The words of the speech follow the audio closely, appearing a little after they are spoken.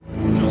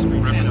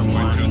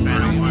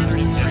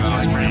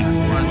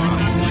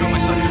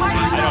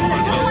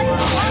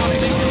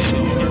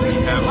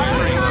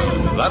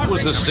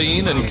was the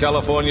scene in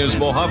California's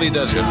Mojave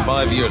Desert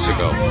 5 years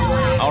ago.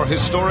 Our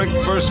historic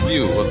first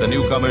view of the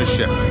newcomer's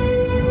ship.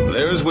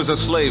 Theirs was a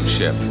slave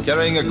ship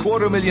carrying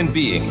 250,000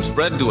 beings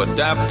bred to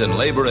adapt and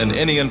labor in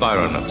any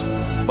environment.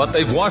 But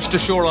they've washed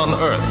ashore on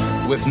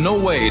Earth with no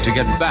way to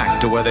get back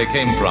to where they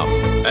came from.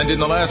 And in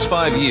the last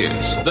 5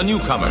 years, the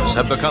newcomers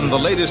have become the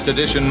latest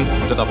addition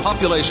to the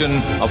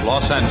population of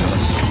Los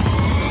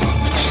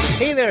Angeles.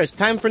 Hey there, it's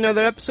time for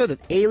another episode of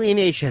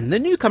Alienation, the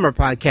Newcomer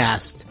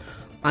Podcast.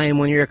 I am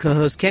one of your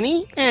co-hosts,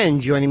 Kenny, and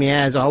joining me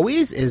as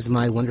always is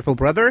my wonderful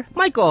brother,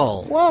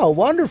 Michael. Wow,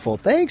 wonderful.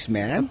 Thanks,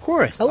 man. Of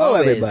course. Hello,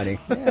 always. everybody.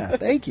 Yeah,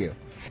 thank you.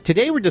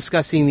 Today we're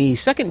discussing the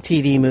second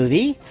TV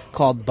movie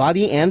called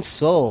Body and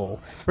Soul.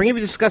 We're going to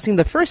be discussing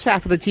the first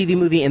half of the TV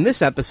movie in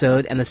this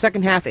episode and the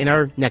second half in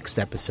our next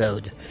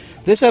episode.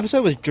 This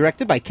episode was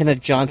directed by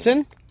Kenneth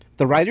Johnson.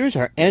 The writers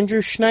are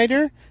Andrew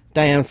Schneider,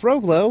 Diane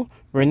Froglow,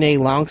 Renee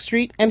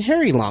Longstreet, and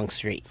Harry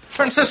Longstreet.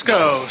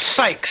 Francisco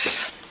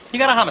Sykes, you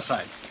got a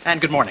homicide. And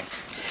good morning.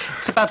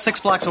 It's about 6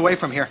 blocks away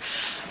from here.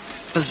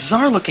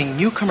 Bizarre-looking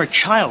newcomer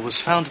child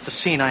was found at the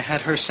scene. I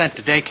had her sent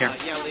to daycare.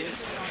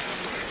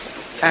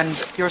 And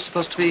you're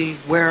supposed to be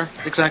where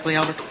exactly,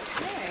 Albert?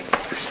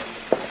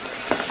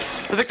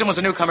 The victim was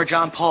a newcomer,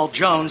 John Paul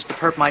Jones. The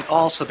perp might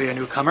also be a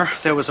newcomer.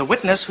 There was a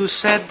witness who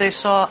said they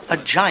saw a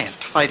giant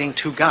fighting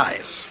 2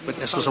 guys.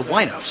 Witness was a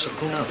wino, so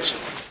who knows?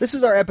 This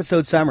is our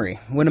episode summary.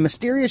 When a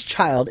mysterious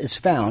child is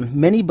found,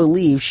 many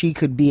believe she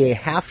could be a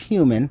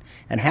half-human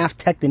and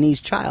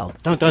half-Tectonese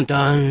child. Dun dun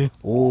dun.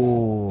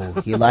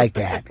 Oh, you like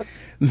that.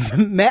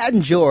 Matt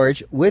and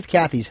George, with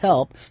Kathy's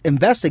help,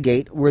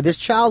 investigate where this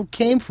child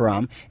came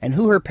from and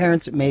who her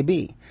parents may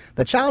be.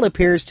 The child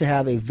appears to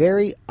have a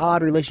very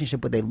odd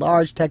relationship with a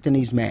large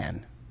Tectonese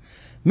man.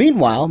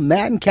 Meanwhile,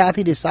 Matt and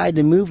Kathy decide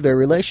to move their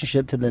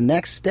relationship to the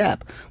next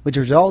step, which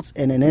results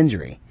in an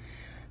injury.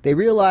 They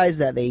realize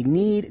that they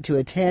need to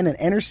attend an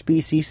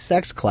interspecies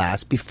sex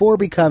class before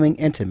becoming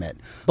intimate.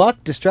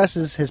 Buck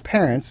distresses his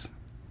parents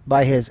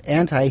by his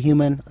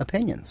anti-human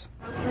opinions.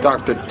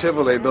 Dr.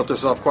 Tivoli built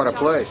us off quite a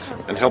place.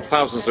 And helped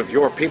thousands of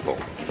your people.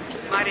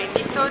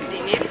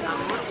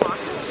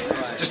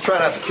 Just try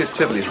not to kiss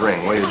Tivoli's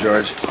ring, will you,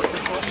 George?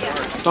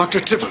 Dr.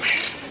 Tivoli.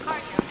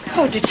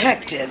 Oh,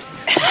 detectives.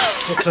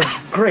 It's a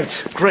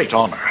great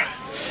honor.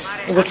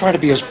 We'll try to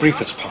be as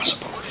brief as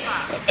possible.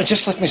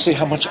 Just let me see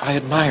how much I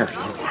admire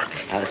your work.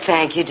 Oh,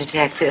 thank you,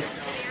 Detective.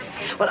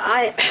 Well,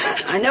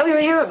 I know you're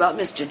here about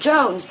Mr.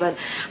 Jones, but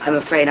I'm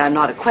afraid I'm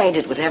not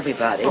acquainted with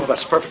everybody. Oh,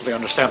 that's perfectly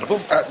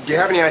understandable. Do you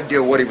have any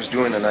idea what he was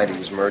doing the night he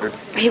was murdered?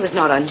 He was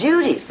not on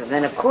duty, so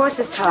then, of course,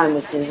 his time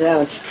was his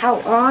own.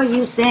 How are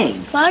you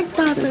saying? Like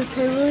Dr.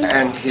 Tivoli.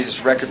 And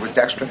his record with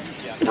Dexter?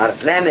 Not a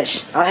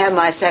blemish. I'll have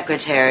my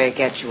secretary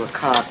get you a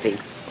copy.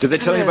 Did they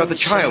tell you about the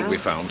child Joe. we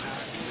found?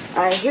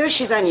 I hear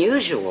she's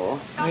unusual.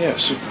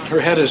 Yes, her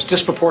head is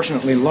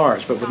disproportionately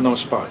large, but with no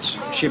spots.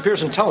 She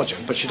appears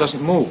intelligent, but she doesn't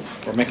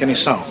move or make any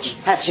sounds.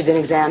 Has she been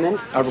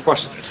examined? I've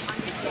requested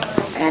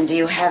it. And do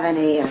you have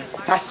any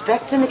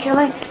suspects in the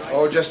killing?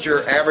 Oh, just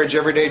your average,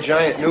 everyday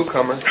giant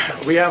newcomer.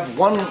 We have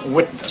one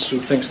witness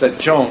who thinks that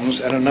Jones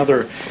and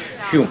another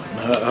human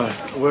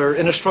were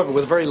in a struggle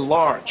with a very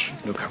large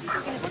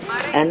newcomer.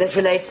 And this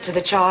relates to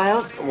the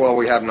child? Well,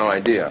 we have no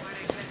idea.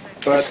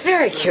 It's But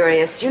very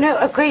curious. You know,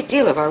 a great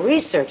deal of our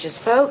research is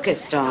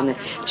focused on the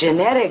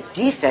genetic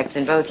defects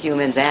in both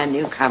humans and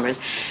newcomers.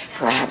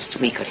 Perhaps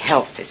we could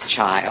help this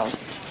child.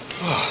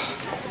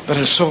 That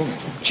is so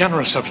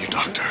generous of you,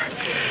 Doctor.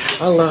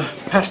 I'll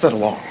pass that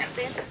along.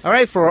 All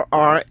right, for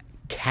our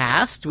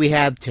cast, we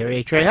have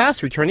Terry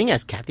Trejas returning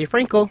as Kathy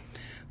Frankel,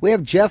 We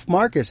have Jeff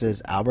Marcus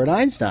as Albert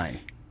Einstein.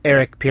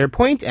 Eric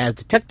Pierpoint as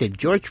Detective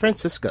George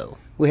Francisco.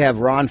 We have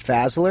Ron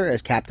Fazler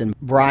as Captain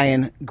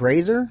Brian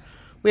Grazer.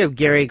 We have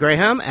Gary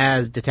Graham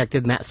as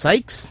Detective Matt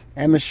Sykes.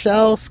 And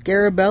Michelle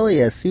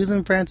Scarabelli as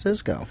Susan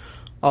Francisco.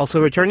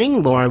 Also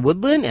returning, Lauren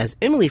Woodland as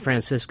Emily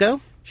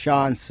Francisco.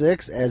 Sean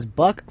Six as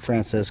Buck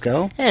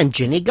Francisco. And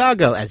Jenny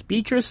Gago as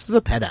Beatrice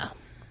Zepeda.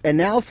 And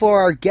now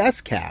for our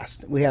guest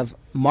cast. We have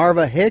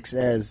Marva Hicks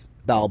as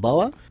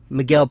Balboa.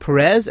 Miguel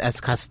Perez as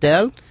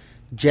Castell.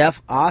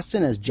 Jeff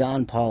Austin as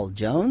John Paul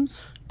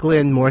Jones.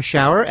 Glenn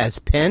Morshower as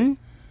Penn.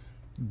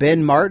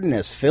 Ben Martin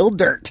as Phil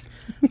Dirt.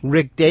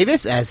 Rick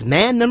Davis as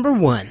Man Number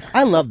 1.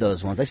 I love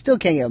those ones. I still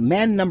can't get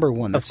Man Number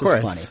 1. That's Of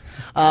course. just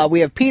funny.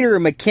 We have Peter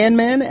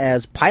McKinman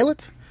as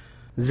Pilot.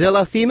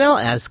 Zilla Female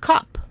as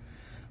Cop.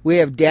 We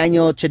have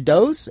Daniel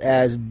Chados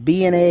as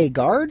B&A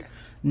Guard.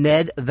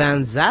 Ned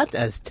Van Zat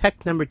as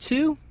Tech Number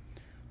 2.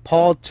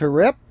 Paul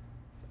Terrip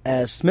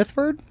as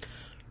Smithford.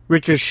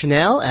 Richard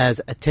Schnell as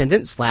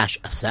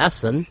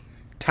Attendant/Assassin.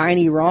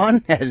 Tiny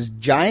Ron as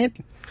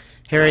Giant.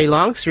 Harry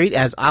Longstreet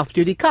as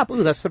Off-Duty Cop.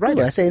 Ooh, that's the Ooh,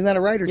 writer. I say, isn't that a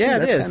writer, too? Yeah, it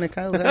That's is.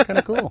 kind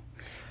of cool.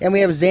 And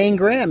we have Zane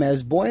Graham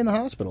as Boy in the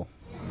Hospital.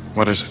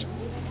 What is it?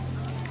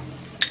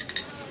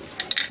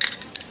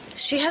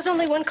 She has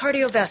only one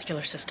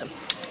cardiovascular system.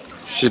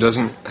 she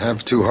doesn't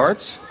have 2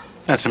 hearts?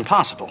 That's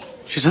impossible.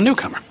 She's a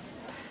newcomer.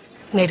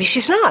 Maybe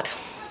she's not.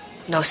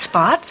 No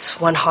spots,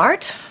 one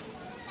heart.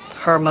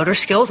 Her motor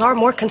skills are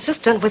more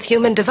consistent with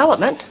human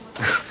development.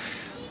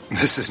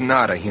 This is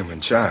not a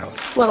human child.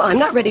 Well, I'm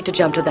not ready to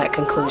jump to that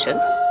conclusion.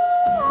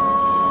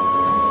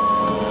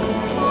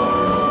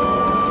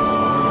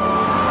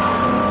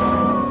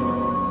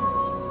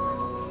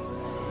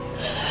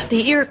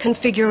 The ear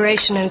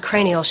configuration and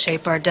cranial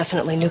shape are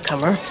definitely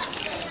newcomer.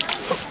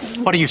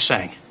 What are you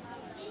saying?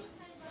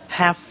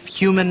 Half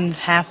human,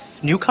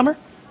 half newcomer?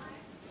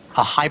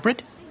 A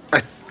hybrid?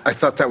 I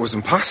thought that was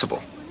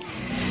impossible.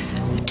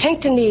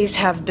 Tanktonese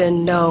have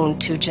been known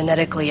to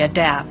genetically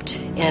adapt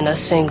in a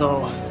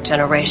single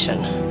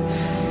generation.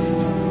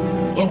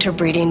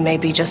 Interbreeding may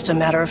be just a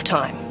matter of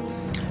time.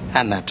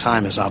 And that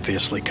time has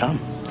obviously come.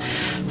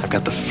 I've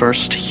got the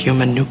first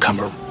human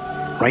newcomer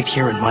right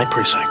here in my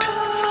precinct.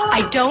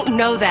 I don't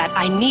know that.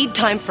 I need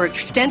time for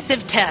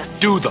extensive tests.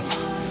 Do them.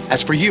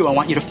 As for you, I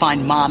want you to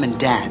find Mom and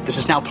Dad. This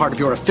is now part of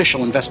your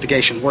official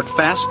investigation. Work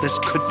fast. This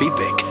could be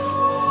big.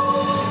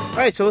 All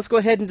right, so let's go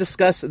ahead and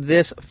discuss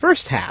this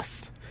first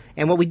half.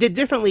 And what we did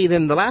differently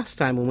than the last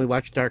time when we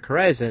watched Dark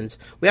Horizons,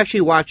 we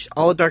actually watched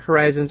all of Dark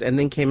Horizons and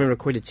then came and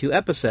recorded 2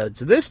 episodes.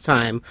 This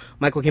time,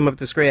 Michael came up with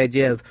this great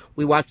idea of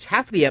we watched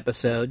half of the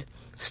episode,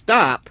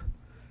 stop,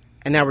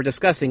 and now we're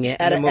discussing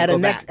it. At and then we'll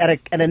go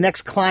back. a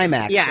next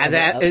climax.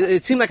 Yeah,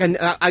 it seemed like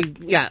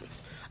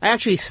I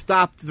actually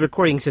stopped the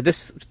recording and said,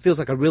 this feels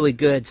like a really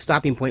good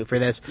stopping point for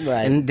this.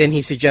 Right. And then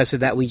he suggested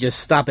that we just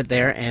stop it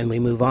there and we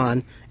move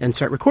on and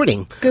start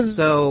recording.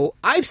 So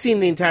I've seen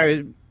the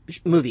entire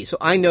movie, so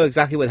I know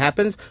exactly what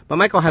happens, but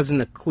Michael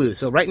hasn't a clue.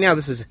 So right now,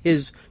 this is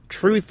his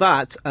true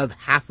thoughts of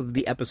half of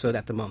the episode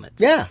at the moment.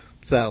 Yeah.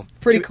 So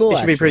pretty cool. It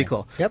should be pretty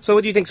cool. Yep. So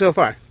what do you think so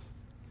far?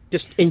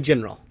 Just in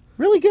general.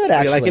 Really good,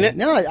 actually. Are you liking it?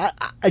 No,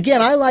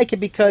 I like it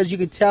because you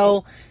could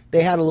tell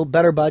they had a little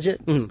better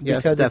budget yes,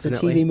 because definitely.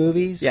 it's the TV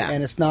movies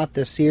and it's not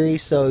the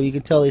series, so you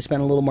can tell they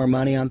spent a little more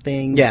money on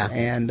things. Yeah.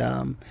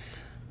 And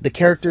the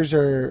characters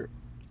are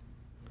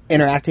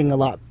interacting a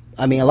lot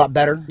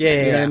better.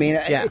 Yeah, you know what I mean?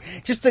 Yeah.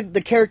 Just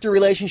the character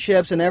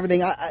relationships and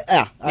everything.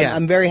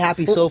 I'm very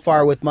happy so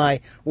far with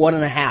my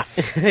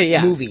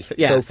 1.5 movie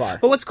so far.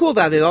 But what's cool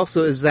about it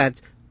also is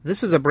that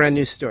this is a brand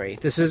new story.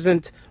 This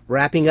isn't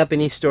wrapping up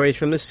any stories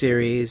from the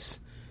series.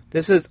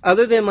 This is,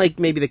 other than like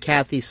maybe the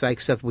Kathy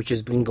Sykes stuff, which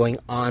has been going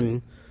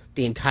on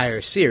the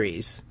entire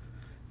series,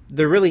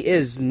 there really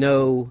is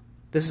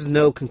this is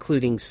no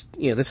concluding,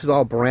 this is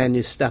all brand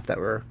new stuff that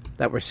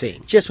we're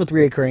seeing. Just with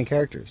reoccurring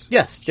characters.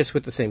 Yes, just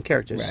with the same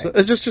characters. Right. So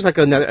it's just like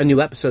a new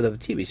episode of a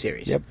TV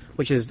series,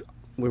 which is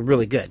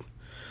really good.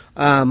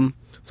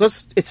 So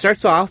it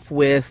starts off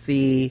with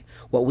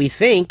what we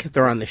think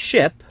they're on the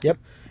ship. Yep.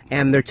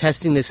 And they're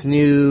testing this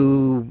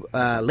new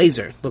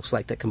laser, looks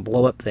like, that can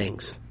blow up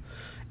things.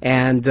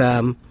 And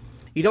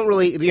you don't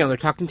really, they're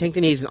talking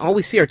Tanktonese, and all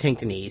we see are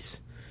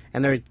Tanktonese.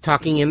 And they're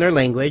talking in their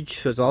language,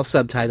 so it's all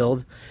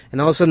subtitled. And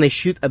all of a sudden they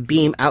shoot a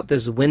beam out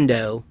this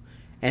window,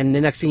 and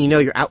the next thing you know,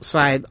 you're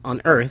outside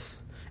on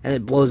Earth, and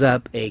it blows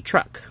up a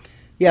truck.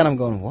 Yeah, and I'm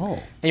going, whoa.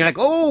 And you're like,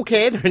 oh,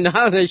 okay, they're not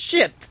on a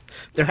ship.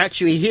 They're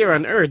actually here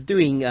on Earth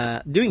doing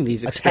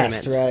these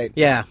experiments. A test, right.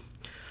 Yeah.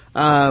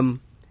 And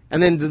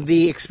then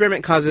the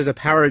experiment causes a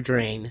power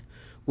drain,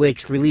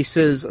 which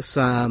releases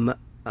some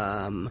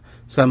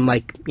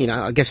like,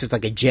 I guess it's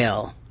like a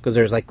gel, because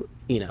there's like,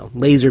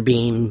 laser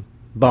beam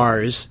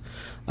bars,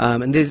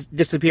 and these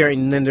disappear,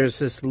 and then there's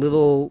this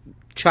little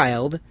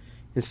child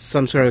in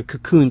some sort of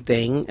cocoon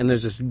thing, and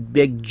there's this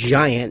big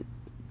giant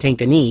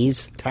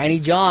Tanktonese. Tiny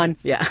John.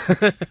 Yeah.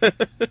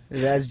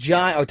 That's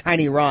giant. Oh,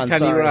 Tiny Ron.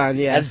 Tiny sorry. Ron,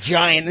 yeah. That's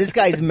giant. This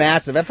guy's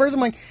massive. At first I'm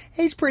like,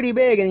 hey, he's pretty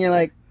big, and you're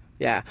like,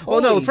 yeah.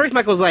 Well, no. First,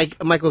 Michael's like,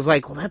 well,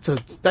 that's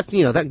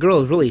that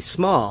girl is really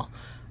small,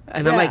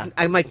 and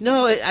I'm like,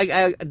 no,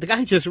 the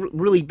guy's just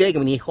really big,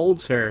 and when he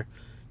holds her,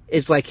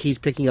 it's like he's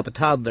picking up a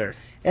toddler.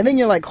 And then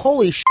you're like,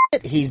 holy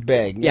shit, he's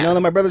big. You know,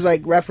 then my brother's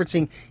like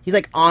referencing, he's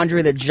like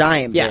Andre the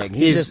Giant big.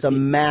 He's just a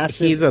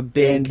massive, he's a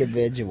big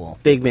individual,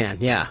 big man.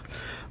 Yeah.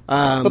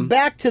 But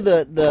back to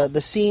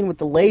the scene with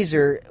the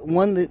laser.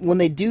 When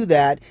they do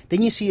that,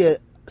 then you see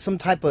some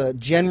type of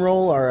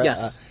general or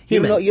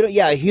human.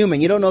 A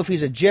human. You don't know if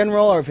he's a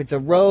general or if it's a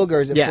rogue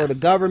or is it for the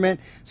government.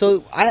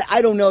 So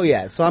I don't know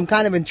yet. So I'm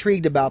kind of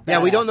intrigued about that.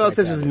 Yeah, we don't know if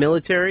this is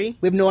military.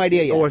 We have no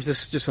idea yet. Or if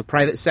this is just a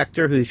private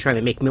sector who's trying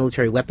to make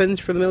military weapons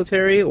for the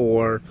military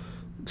or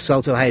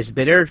sell to the highest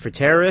bidder for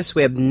terrorists.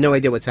 We have no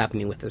idea what's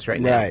happening with this right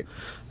now. Right.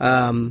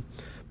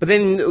 But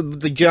then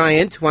the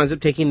giant winds up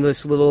taking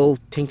this little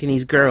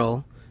Tanktonese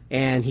girl,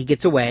 and he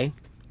gets away.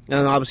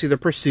 And obviously they're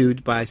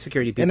pursued by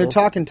security people. And they're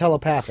talking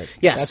telepathic.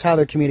 Yes. That's how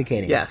they're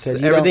communicating. Yes.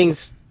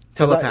 Everything's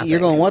telepathic. You're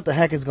going, what the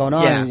heck is going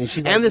on? Yeah. And,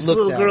 she's and like, this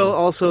little girl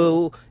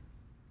also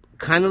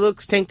kind of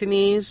looks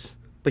Tanktonese,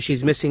 but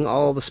she's missing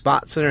all the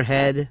spots in her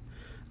head.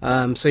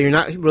 So you're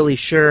not really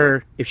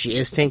sure if she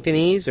is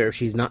Tanktonese or if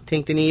she's not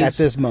Tanktonese. At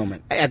this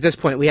moment. At this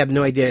point, we have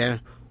no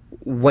idea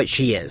what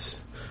she is.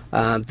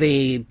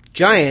 The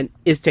giant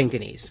is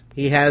Tanktonese.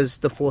 He has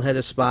the full head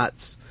of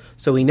spots.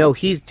 So we know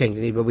he's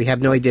Tanktonese, but we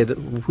have no idea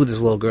who this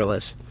little girl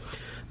is.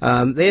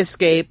 They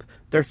escape.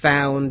 They're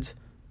found.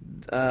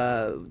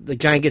 The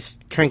giant gets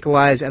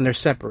tranquilized, and they're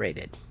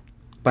separated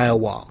by a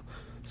wall.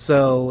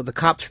 So the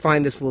cops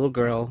find this little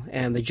girl,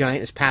 and the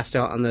giant is passed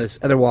out on this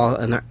other wall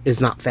and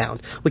is not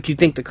found. Which you'd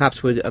think the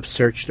cops would have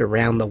searched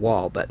around the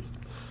wall, but,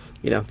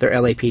 they're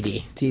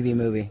LAPD. TV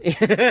movie.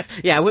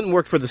 Yeah, it wouldn't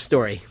work for the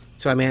story.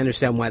 So I may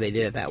understand why they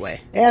did it that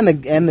way. And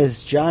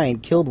this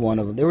giant killed one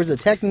of them. There was a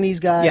Technese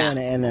guy Yeah.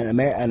 and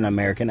an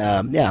American.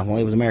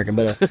 He was American,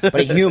 but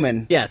a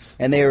human. Yes.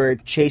 And they were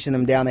chasing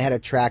him down. They had a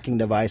tracking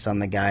device on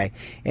the guy,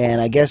 and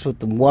I guess with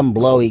the one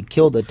blow, he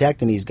killed the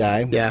Technese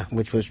guy. Yeah.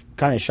 Which was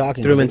kind of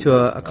shocking. Threw him into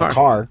a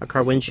car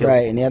windshield.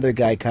 Right, and the other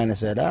guy kind of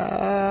said,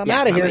 I'm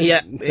out of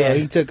here. So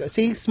he took,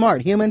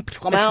 smart, human,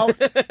 come out.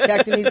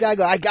 Technese guy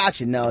go, I got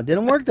you. No, it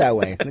didn't work that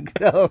way.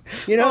 So,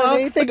 what do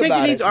you think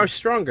about it? Technese are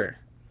stronger.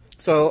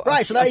 So,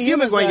 so that a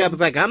human going up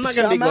is like, I'm not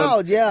going to be going...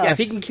 out, yeah. If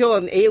he can kill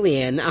an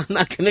alien, I'm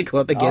not going to go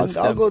up against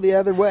him. I'll go the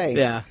other way.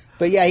 Yeah.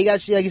 But yeah, he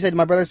got, like you said,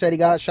 my brother said he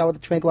got shot with a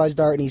tranquilized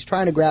dart, and he's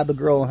trying to grab the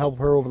girl and help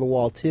her over the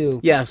wall, too.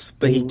 Yes,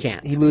 but he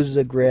can't. He loses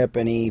a grip,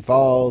 and he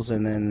falls,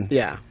 and then...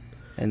 Yeah.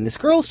 And this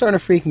girl's starting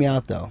to freak me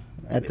out, though,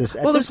 at this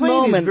moment. They're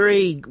playing these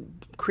very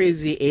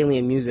crazy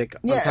alien music.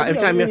 Every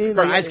time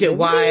her eyes get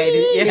wide.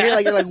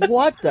 You're like,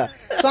 what the...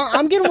 So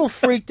I'm getting a little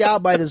freaked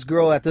out by this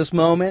girl at this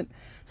moment.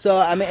 So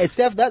I mean, it's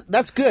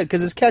that's good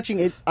because it's catching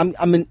it.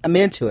 I'm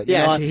into it.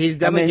 Yeah, he's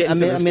definitely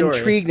I'm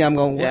intrigued now. I'm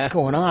going, what's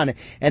going on?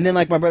 And then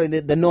like my brother,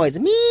 the noise,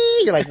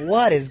 you're like,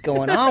 what is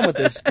going on with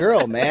this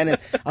girl, man? And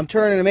I'm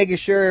turning and making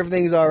sure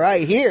everything's all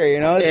right here.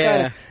 It's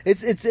kind of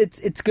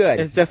it's good.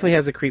 It definitely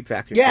has a creep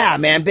factor. Yeah,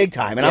 man, big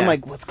time. And I'm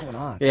like, what's going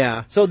on?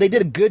 Yeah. So they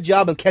did a good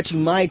job of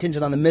catching my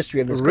attention on the mystery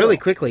of this girl. Really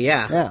quickly.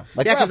 Yeah. Yeah.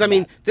 Because I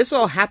mean, this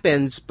all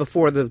happens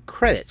before the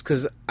credits.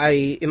 Because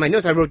in my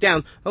notes I wrote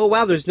down, oh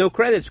wow, there's no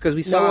credits because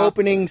we saw no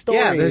opening story.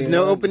 Yeah, there's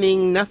no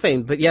opening,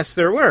 nothing. But yes,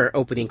 there were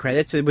opening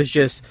credits. It was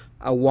just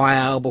a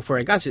while before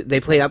I got to it. They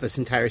played out this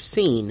entire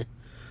scene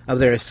of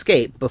their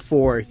escape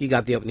before you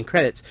got the opening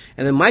credits.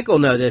 And then Michael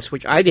noticed,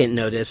 which I didn't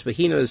notice, but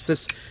he noticed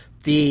this,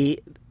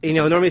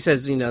 normally it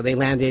says, they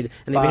landed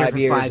and they've been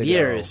here for 5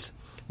 years.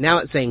 Now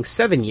it's saying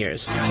 7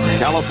 years.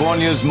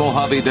 California's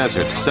Mojave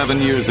Desert, 7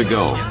 years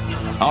ago.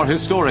 Our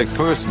historic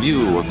first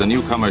view of the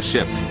newcomer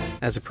ship.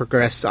 As it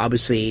progressed,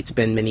 obviously, it's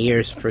been many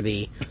years for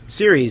the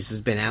series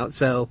has been out,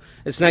 so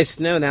it's nice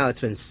to know now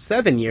it's been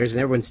 7 years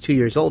and everyone's 2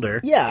 years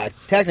older. Yeah,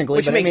 technically.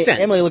 Which makes sense.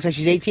 Emily looks like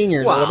she's 18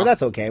 years older, but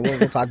that's okay. We'll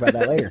talk about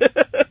that later.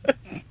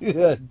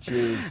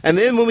 And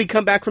then when we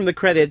come back from the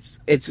credits,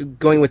 it's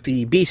going with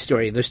the B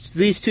story. There's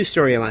these two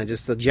storylines.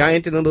 It's the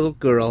giant and the little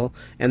girl,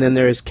 and then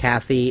there's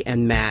Kathy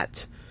and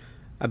Matt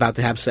about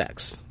to have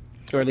sex.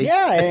 Or at least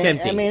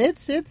attempting. I mean,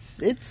 it's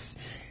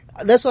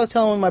that's what I was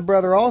telling my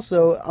brother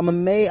also. I'm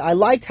amazed. I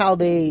liked how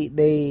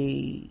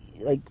they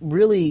like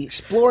really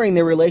exploring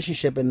their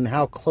relationship and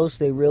how close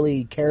they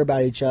really care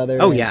about each other.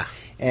 Oh, yeah.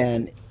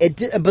 And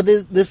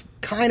this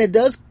kind of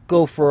does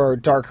go for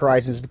Dark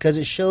Horizons because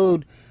it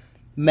showed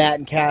Matt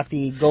and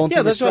Kathy going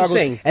through the struggle. What I'm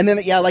saying. And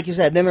then, like you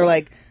said, then they're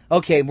like,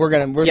 okay,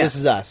 this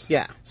is us.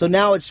 Yeah. So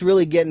now it's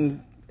really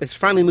getting... It's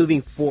finally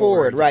moving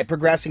forward. Right,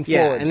 progressing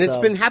forward. And it's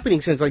been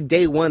happening since like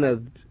day one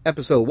of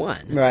episode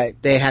 1.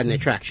 Right. They had an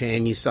attraction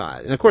and you saw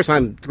it. And of course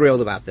I'm thrilled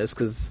about this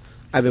because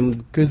I've been...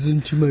 Because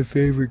into my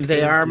favorite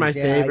They are my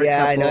favorite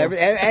couple. I know.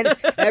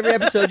 Every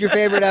episode's your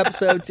favorite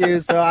episode too,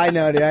 so I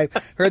know, dude.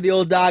 I've heard the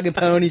old Dog and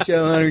Pony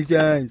show 100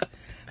 times.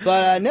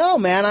 But no,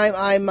 man,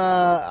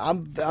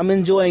 I'm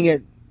enjoying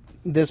it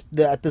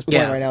at this point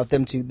right now with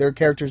them two. Their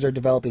characters are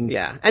developing.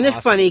 Yeah, and it's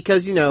funny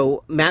because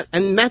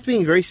Matt's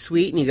being very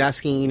sweet and he's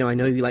asking, I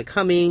know you like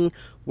humming.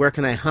 Where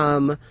can I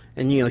hum?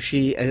 And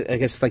she, I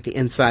guess, like the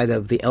inside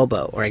of the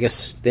elbow, or I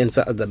guess the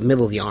inside of the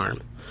middle of the arm.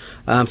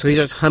 So he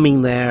starts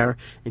humming there,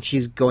 and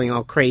she's going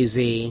all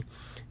crazy,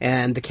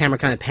 and the camera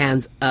kind of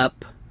pans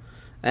up,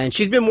 and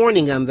she's been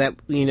warning him that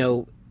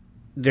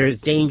there's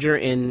danger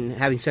in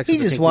having sex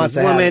with a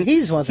woman. He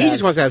just wants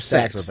to have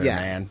sex with her, yeah.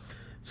 man.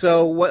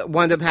 So what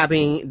wound up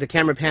happening, the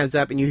camera pans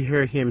up and you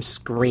hear him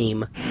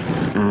scream.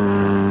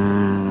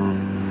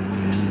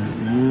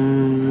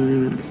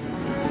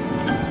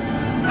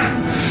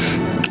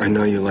 I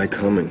know you like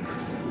humming.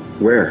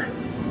 Where?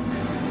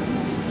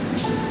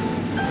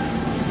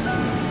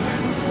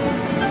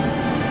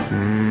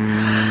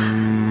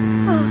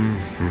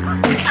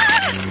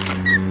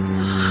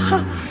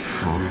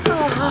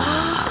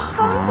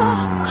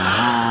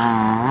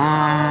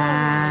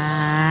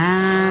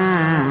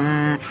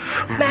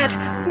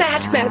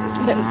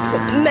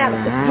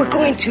 Matt, we're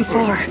going too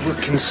far.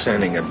 We're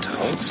consenting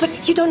adults.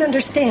 But you don't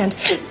understand.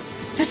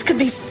 This could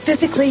be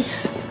physically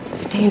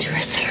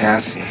dangerous.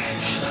 Kathy.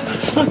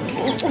 Look,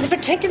 if a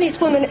Technese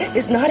woman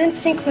is not in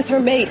sync with her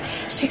mate,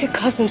 she could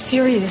cause some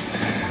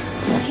serious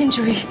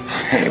injury.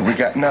 Hey, we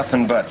got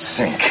nothing but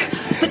sync.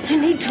 But you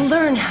need to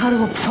learn how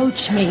to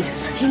approach me.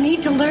 You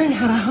need to learn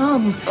how to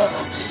hum.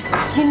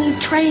 You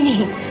need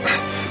training.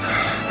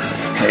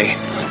 Hey,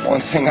 one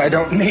thing I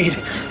don't need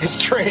is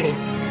training.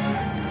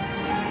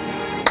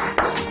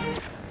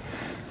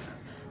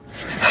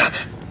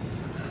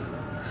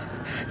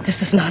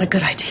 This is not a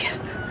good idea.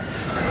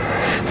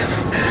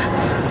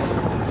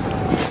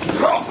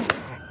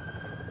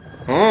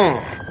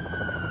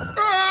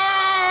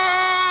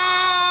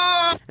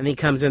 And he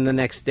comes in the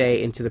next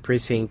day into the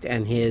precinct,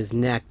 and his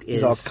neck is...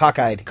 He's all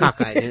cockeyed.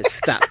 Cockeyed, and it's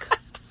stuck.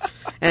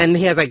 And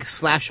he has, like,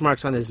 slash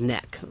marks on his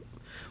neck,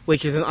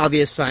 which is an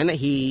obvious sign that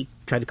he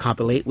tried to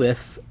copulate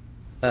with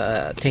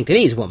Tank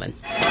Denise woman.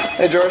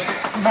 Hey, George.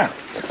 Matt.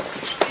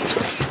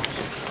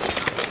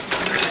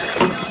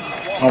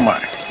 Oh,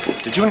 my.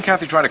 Did you and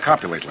Kathy try to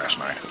copulate last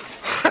night?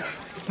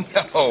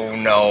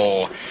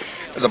 No.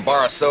 There's a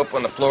bar of soap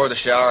on the floor of the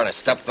shower, and I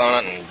stepped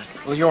on it, and...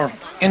 Well, your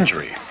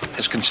injury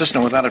is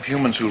consistent with that of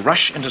humans who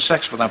rush into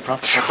sex without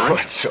proper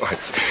preparation.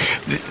 George.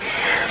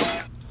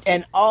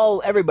 And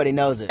everybody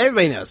knows it.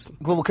 Everybody knows.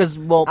 Well, because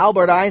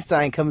Albert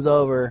Einstein comes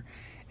over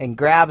and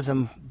grabs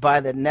him by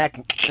the neck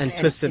And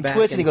twists it back.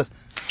 Twists, and he goes,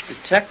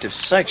 Detective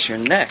Sykes, your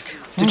neck.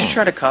 Did you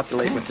try to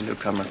copulate with the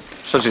newcomer?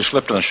 Says he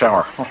slipped in the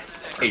shower.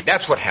 Hey,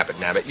 that's what happened,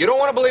 Nabbit. You don't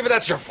want to believe it,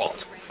 that's your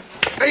fault.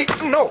 Hey,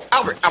 no,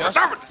 Albert.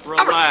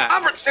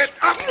 Relax.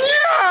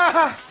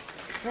 Yeah!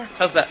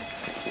 How's that?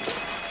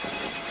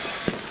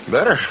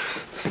 Better.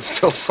 It's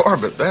still sore,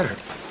 but better.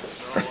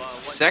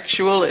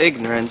 Sexual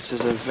ignorance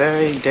is a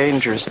very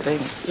dangerous thing.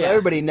 so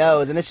everybody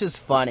knows, and it's just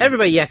funny.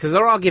 Everybody, yeah, because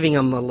they're all giving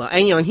him a love.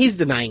 And he's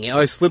denying it. Oh,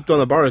 I slipped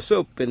on a bar of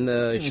soap in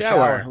the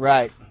shower.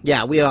 Right.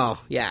 Yeah,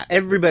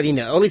 everybody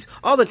know. At least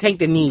all the Tank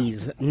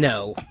Denise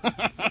know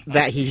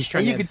that he's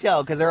trying And you to... can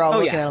tell, because they're all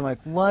looking at him like,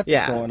 what's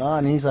going on?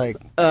 And he's like...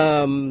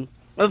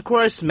 Of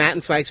course, Matt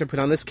and Sykes are put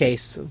on this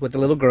case with the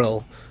little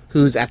girl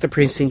who's at the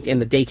precinct in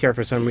the daycare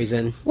for some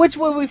reason. Which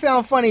we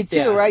found funny,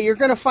 too, right? You're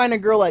going to find a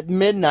girl at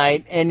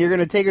midnight, and you're going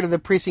to take her to the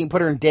precinct and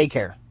put her in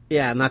daycare.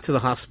 Yeah, not to the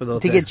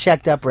hospital. To get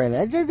checked up or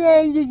anything.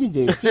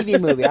 It's a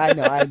TV movie, I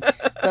know.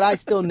 But I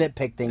still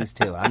nitpick things,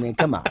 too. I mean,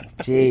 come on.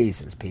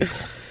 Jesus, people.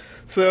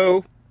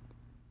 So...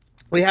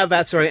 we have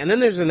that story, and then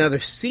there's another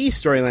C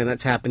storyline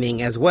that's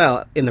happening as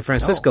well in the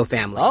Francisco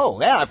family. Oh,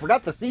 yeah, I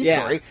forgot the C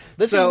story.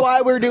 This is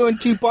why we're doing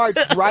 2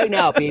 parts right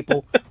now,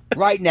 people.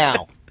 Right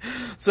now.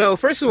 So,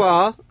 first of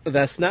all,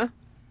 Vesna.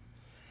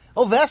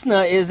 Oh,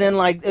 Vesna is in,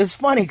 like, it's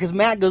funny, because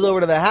Matt goes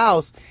over to the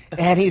house,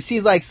 and he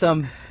sees, like,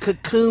 some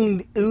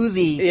cocoon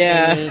Uzi.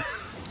 Yeah.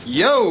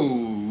 Yo,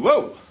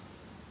 whoa.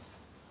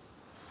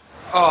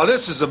 Oh,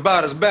 this is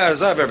about as bad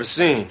as I've ever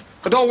seen.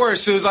 But don't worry,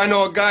 Suze, I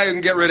know a guy who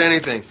can get rid of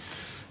anything.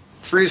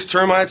 Freeze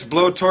termites,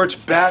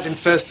 blowtorch, bat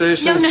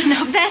infestations.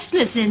 No,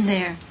 Vesna's in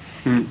there.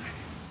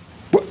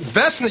 What,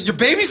 Vesna? Your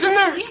baby's in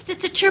there? Yes,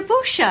 it's a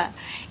cherbusha.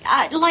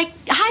 Like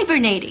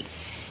hibernating.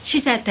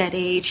 She's at that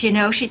age, you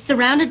know. She's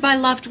surrounded by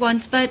loved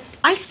ones, but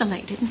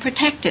isolated and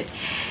protected.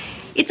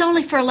 It's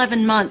only for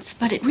 11 months,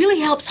 but it really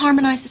helps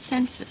harmonize the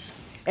senses.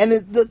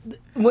 And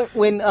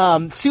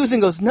when Susan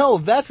goes, no,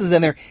 Vesna's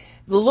in there,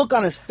 the look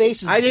on his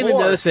face is I didn't even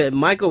notice it.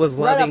 Michael was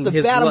right loving off the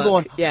his bat, look. I'm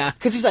going, yeah.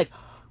 Because he's like,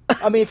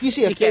 I mean, if you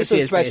see a facial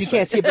expression, you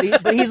can't see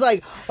it, but he's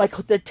like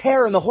the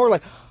terror and the horror,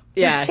 like,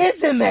 yeah, the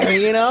kid's in there,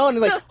 you know, and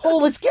like, oh,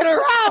 let's get her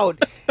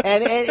out,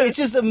 and it's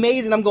just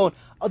amazing. I'm going,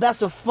 oh, that's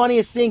the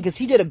funniest thing, because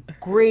he did a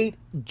great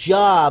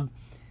job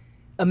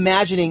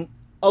imagining,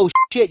 oh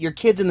shit, your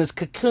kid's in this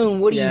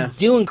cocoon. What are you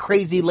doing,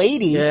 crazy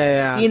lady?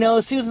 Yeah. You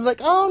know, Susan's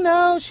like, oh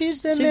no,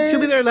 she's in there.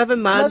 She'll be there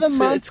 11 months. 11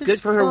 months. It's good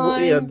for her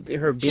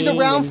being. She's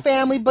around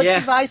family, but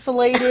she's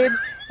isolated,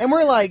 and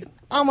we're like.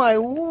 I'm like,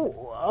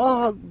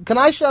 can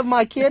I shove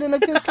my kid in a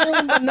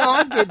cocoon?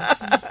 No,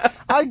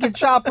 I'd get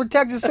Child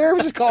Protective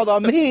Services called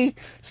on me.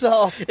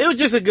 So it was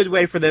just a good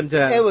way for them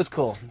to. It was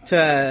cool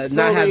to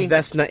not have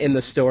Vesna in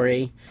the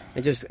story,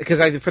 and just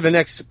because for the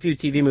next few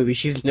TV movies,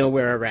 she's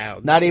nowhere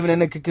around. Not even in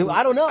the cocoon.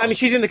 I don't know. I mean,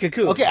 she's in the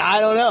cocoon. Okay, I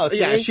don't know. See?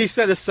 Yeah, she's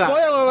set aside.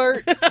 Spoiler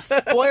alert!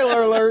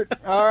 Spoiler alert!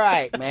 All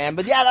right, man.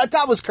 But yeah,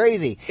 that was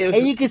crazy, and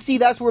you can see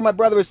that's where my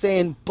brother was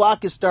saying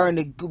Buck is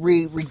starting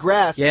to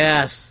regress.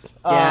 Yes.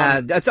 Yeah,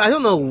 I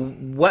don't know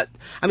what...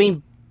 I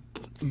mean,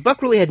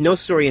 Buck really had no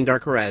story in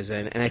Dark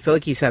Horizon, and I feel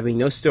like he's having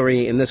no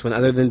story in this one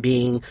other than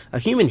being a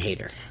human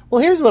hater. Well,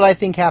 here's what I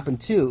think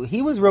happened, too.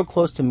 He was real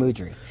close to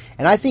Mudry,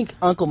 and I think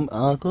Uncle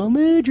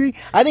Mudry...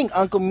 I think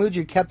Uncle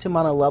Mudry kept him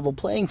on a level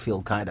playing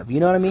field, kind of. You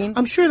know what I mean?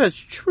 I'm sure that's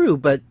true,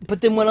 but...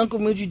 But then when Uncle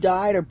Mudry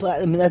died,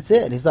 that's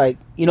it. It's like,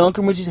 you know,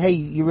 Uncle Mudry's, hey,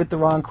 you're with the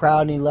wrong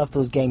crowd, and he left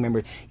those gang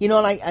members. You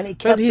know, and it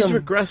kept he's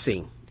him...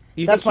 regressing.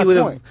 That's my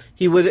point.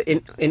 He would,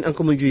 in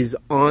Uncle Mudry's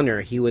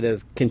honor, he would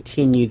have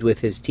continued with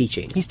his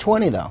teachings. He's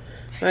 20 though,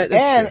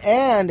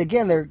 and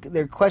again,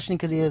 they're questioning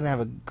because he doesn't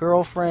have a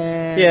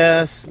girlfriend.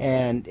 Yes,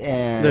 and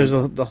there's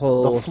the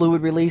whole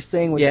fluid release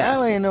thing, which I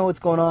don't even know what's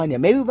going on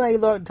yet. Maybe we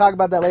might talk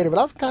about that later. But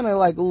I was kind of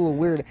like, ooh,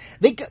 weird.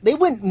 They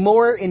went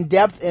more in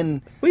depth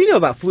in. Well, you know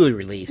about fluid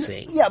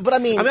releasing. Yeah, but I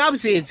mean,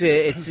 obviously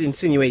it's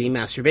insinuating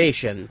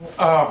masturbation.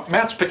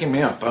 Matt's picking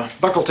me up.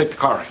 Buck will take the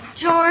car in.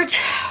 George,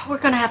 we're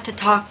going to have to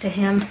talk to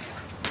him.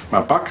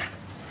 Buck?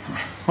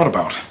 What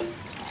about?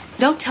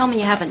 Don't tell me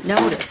you haven't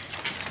noticed.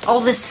 All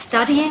this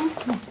studying?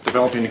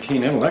 Developing a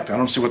keen intellect. I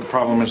don't see what the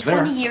problem is there.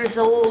 20 years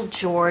old,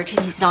 George,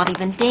 and he's not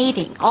even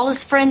dating. All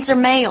his friends are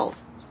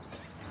males.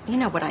 You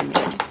know what I mean.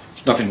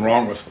 There's nothing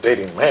wrong with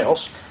dating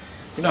males.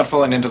 You're not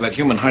falling into that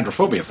human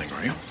hydrophobia thing,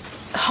 are you?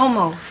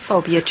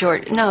 Homophobia,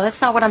 George. No,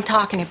 that's not what I'm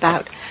talking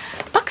about.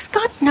 Buck's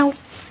got no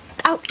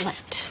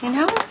outlet. you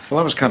know? Well,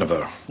 I was kind of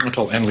I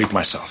told N leave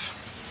myself.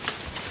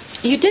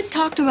 You did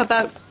talk to him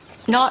about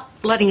not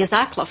letting his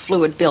ACLA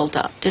fluid build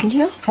up, didn't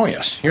you? Oh,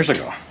 yes, years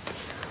ago.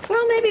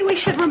 Well, maybe we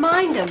should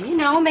remind him, you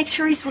know, make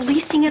sure he's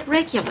releasing it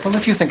regularly. Well,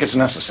 if you think it's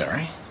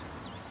necessary.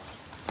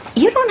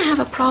 You don't have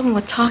a problem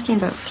with talking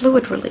about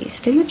fluid release,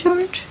 do you,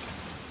 George?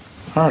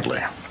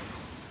 Hardly.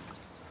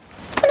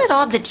 Isn't it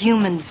odd that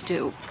humans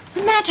do?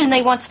 Imagine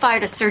they once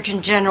fired a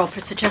Surgeon General for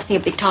suggesting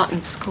it be taught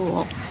in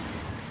school.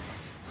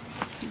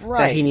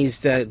 Right. That he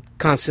needs to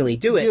constantly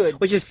do it.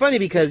 Which is funny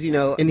because, you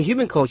know, in the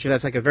human culture,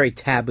 that's like a very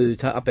taboo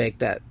topic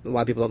that a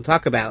lot of people don't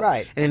talk about.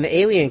 Right. And in the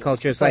alien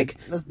culture, it's like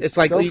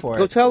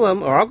go tell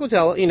them, or I'll go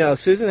tell, you know,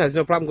 Susan has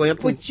no problem going up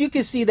to But you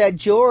can see that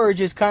George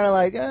is kind of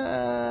like,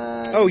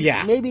 oh,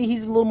 yeah. Maybe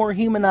he's a little more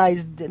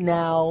humanized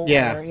now.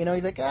 Yeah. Or, you know,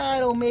 he's like, I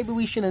don't, maybe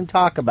we shouldn't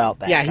talk about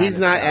that. Yeah, he's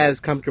not as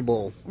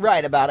comfortable.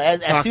 Right, about it.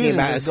 As Talking Susan's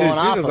about it. just going off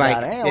Susan's about like,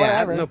 it. Hey, yeah,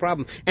 whatever. no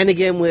problem. And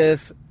again,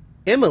 with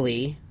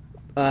Emily,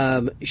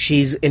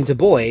 she's into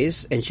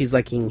boys, and she's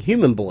liking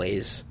human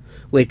boys,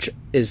 which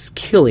is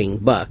killing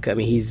Buck. I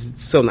mean, he's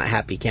so not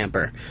happy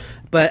camper.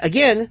 But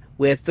again,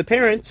 with the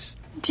parents...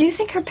 Do you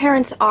think her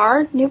parents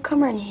are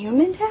newcomer and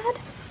human, Dad?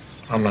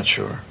 I'm not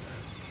sure.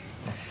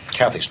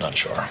 Kathy's not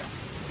sure.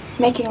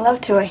 Making love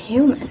to a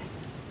human.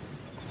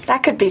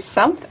 That could be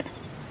something.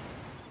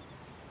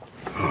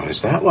 Oh,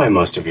 is that why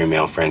most of your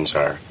male friends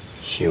are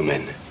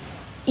human?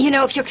 You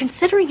know, if you're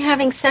considering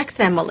having sex,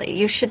 Emily,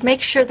 you should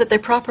make sure that they're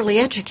properly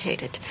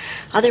educated.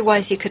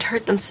 Otherwise, you could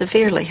hurt them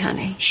severely,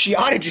 honey. She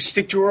ought to just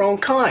stick to her own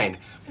kind.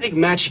 I think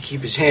Matt should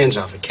keep his hands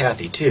off of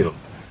Kathy, too.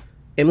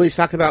 Emily's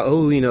talking about,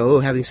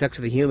 having sex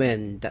with a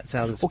human. That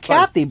sounds fun.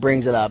 Kathy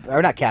brings it up.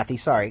 Or not Kathy,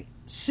 sorry.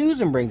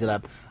 Susan brings it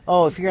up.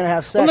 Oh, if you're going to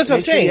have sex, that's what I'm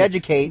make sure you saying.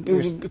 educate.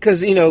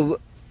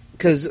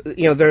 Because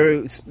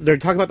they're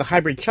talking about the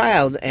hybrid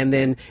child, and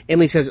then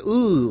Emily says,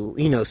 "Ooh,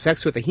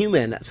 sex with a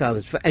human. That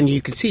sounds." And you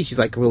can see she's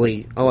like,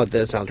 "Really? Oh,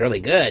 that sounds really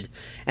good."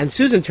 And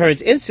Susan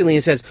turns instantly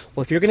and says,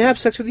 "Well, if you're going to have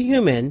sex with a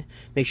human,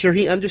 make sure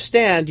he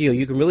understands.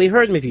 You can really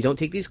hurt him if you don't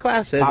take these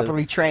classes."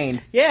 Properly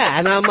trained. Yeah,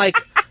 and I'm like,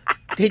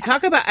 they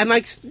talk about. I'm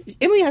like,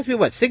 Emily has to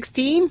be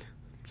 16,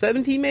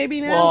 17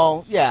 maybe now.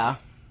 Well, yeah.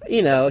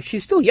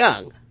 She's still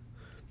young,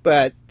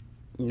 but.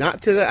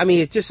 Not to the. I mean,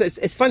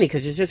 it's funny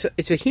because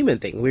it's a human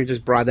thing. We're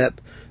just brought up.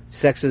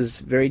 Sex is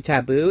very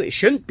taboo. It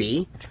shouldn't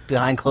be. It's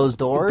behind closed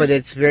doors, but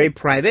it's very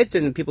private,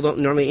 and people don't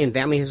normally. And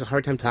family has a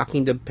hard time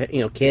talking to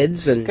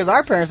kids, and because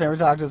our parents never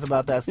talked to us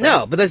about that stuff.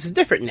 No, but that's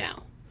different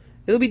now.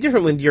 It'll be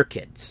different with your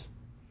kids.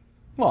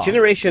 Well,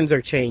 generations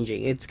are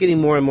changing. It's getting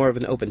more and more of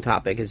an open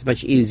topic. It's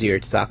much easier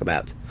to talk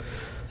about.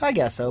 I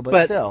guess so,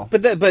 but still.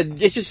 But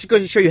it just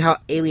goes to show you how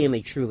alien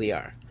they truly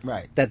are.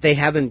 Right. That they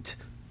haven't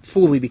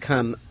fully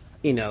become.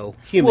 Human.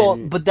 Well,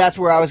 but that's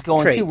where I was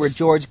going traits. to, where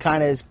George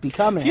kind of is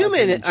becoming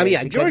human. I mean,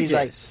 yeah, George is.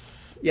 Like,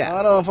 yeah,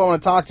 I don't know if I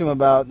want to talk to him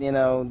about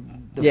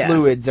the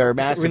fluids or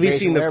masturbation,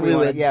 releasing the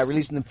fluids.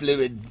 Releasing the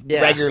fluids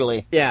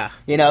regularly. Yeah,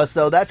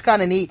 so that's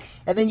kind of neat.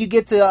 And then you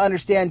get to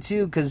understand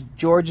too, because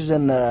George is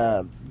in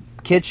the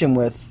kitchen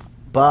with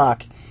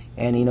Buck,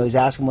 and he's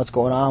asking what's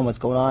going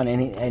on,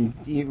 and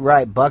you're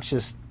right, Buck's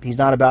just. He's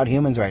not about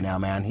humans right now,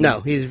 man.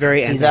 He's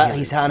very. He's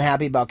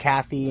unhappy about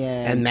Kathy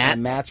and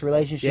Matt's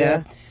relationship.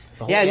 Yeah.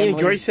 Yeah, and even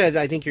George said,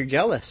 "I think you're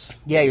jealous."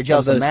 Yeah, you're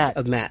jealous of Matt.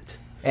 Of Matt,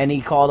 and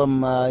he called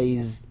him.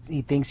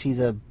 He thinks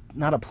he's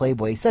not a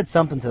playboy. He said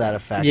something to that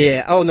effect.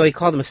 Yeah. Oh no, he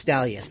called him a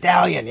stallion.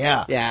 Stallion.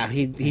 Yeah. Yeah.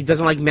 He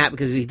doesn't like Matt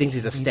because he thinks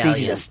he's a stallion. He thinks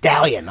he's a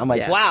stallion. I'm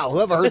like, wow.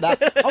 Whoever heard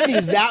that? I'm gonna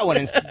use that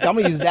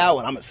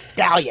one. I'm a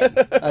stallion.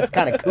 That's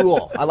kind of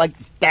cool. I like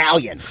the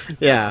stallion.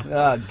 Yeah.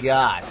 Oh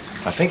God.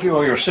 I think you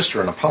owe your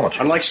sister an apology.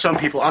 Unlike some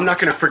people, I'm not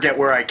going to forget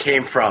where I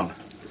came from.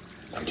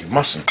 And you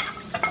mustn't.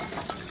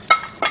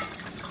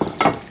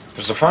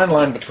 There's a fine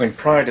line between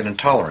pride and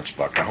intolerance,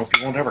 Buck. I hope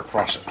you won't ever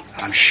cross it.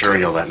 I'm sure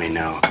you'll let me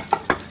know.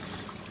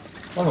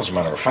 Well, as a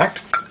matter of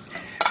fact,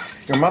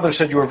 your mother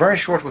said you were very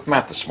short with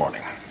Matt this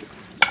morning.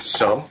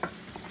 So?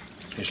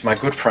 He's my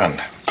good friend.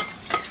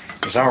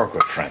 He's our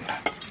good friend.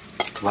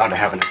 Allowed to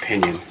have an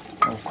opinion.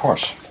 Well, of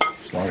course,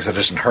 as long as it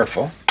isn't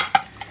hurtful.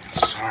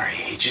 Sorry,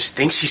 he just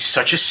thinks he's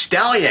such a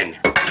stallion.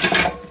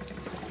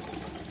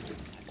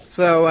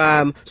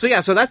 So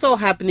that's all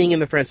happening in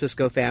the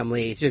Francisco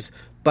family. It's just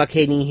Buck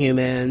hating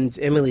humans,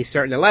 Emily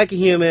starting to like a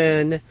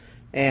human,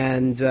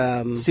 and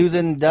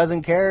Susan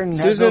doesn't care and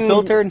has no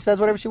filter and says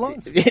whatever she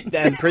wants.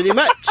 And pretty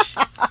much.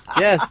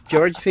 Yes,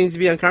 George seems to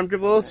be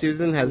uncomfortable.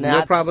 Susan has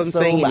no problem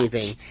saying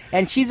anything.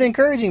 And she's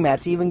encouraging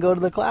Matt to even go to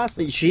the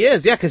classes. She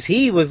is, yeah, because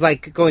he was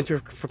like going through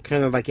for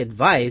kind of like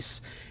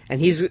advice, and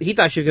he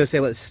thought she was going to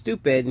say, well, it's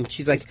stupid, and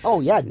she's like, oh,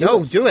 yeah,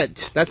 do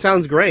it. That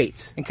sounds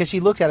great. And because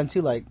she looks at him,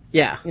 too, like,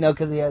 yeah.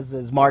 Because he has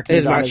his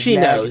markings on his she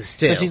neck. knows,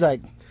 too. So she's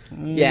like,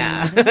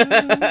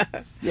 yeah.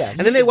 Yeah. And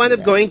then they wind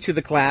up going to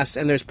the class,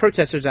 and there's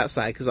protesters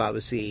outside, because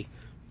obviously,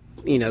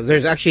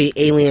 there's actually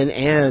alien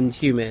and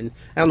human.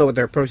 I don't know what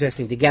they're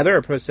protesting together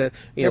or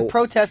they're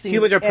protesting.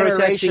 Humans are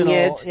protesting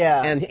it,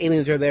 yeah. And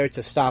aliens are there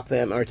to stop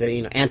them or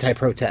to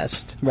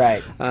anti-protest.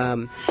 Right.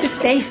 The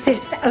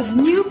basis of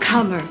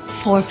newcomer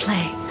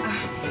foreplay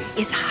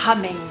is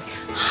humming,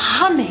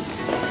 humming.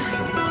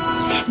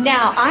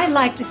 Now, I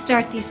like to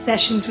start these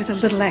sessions with a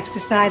little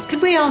exercise.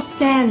 Could we all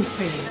stand,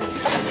 please?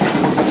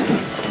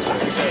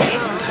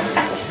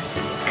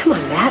 Come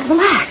on, Matt,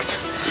 relax.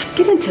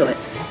 Get into it.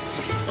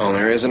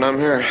 Only reason I'm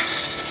here.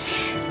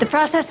 The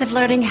process of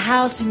learning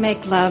how to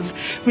make love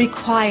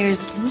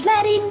requires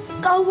letting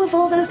go of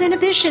all those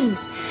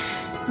inhibitions.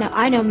 Now,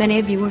 I know many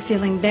of you are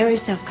feeling very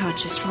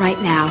self-conscious right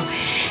now.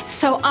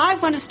 So I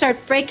want to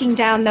start breaking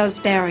down those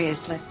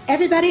barriers. Let's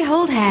everybody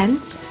hold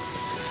hands.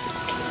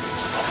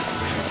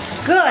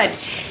 Good.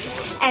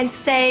 And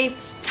say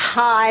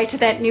hi to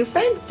that new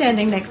friend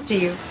standing next to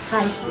you.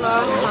 Hi.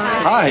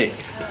 Hi.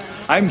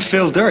 I'm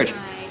Phil Dirt.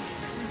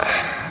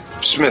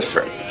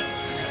 Smithford.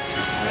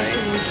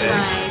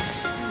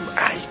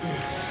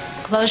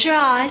 Close your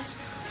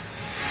eyes.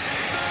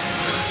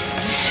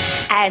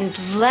 And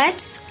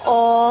let's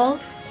all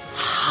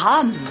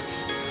hum.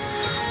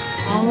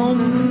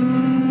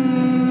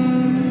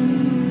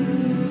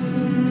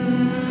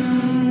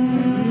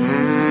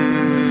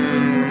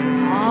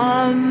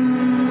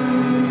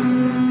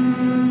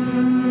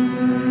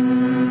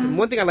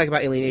 One thing I like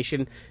about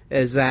Alienation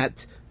is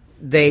that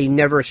they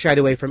never shied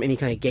away from any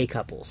kind of gay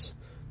couples.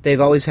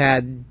 They've always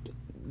had,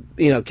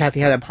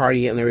 Kathy had a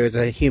party and there was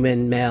a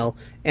human male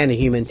and a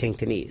human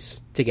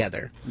Tanktonese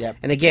together. Yep.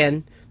 And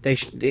again,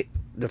 the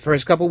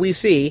first couple we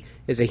see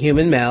is a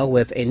human male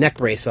with a neck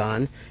brace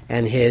on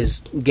and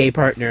his gay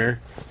partner,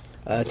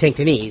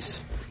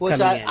 Tanktonese. Which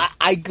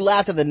I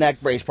laughed at the neck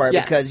brace part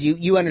because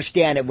you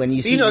understand it when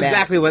you see Matt.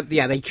 Exactly what,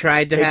 they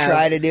tried to have. They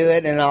tried to do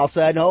it, and all of a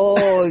sudden,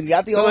 you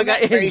got the old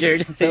neck brace.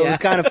 Injured. So it was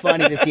kind of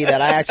funny to see that.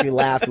 I actually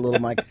laughed a little.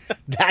 I'm like,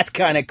 that's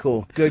kind of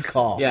cool. Good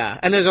call. Yeah,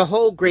 and there's a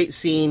whole great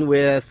scene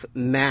with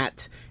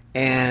Matt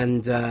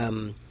and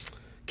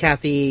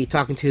Kathy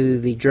talking to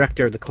the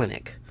director of the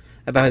clinic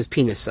about his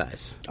penis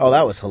size. Oh,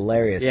 that was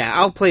hilarious. Yeah,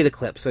 I'll play the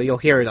clip so you'll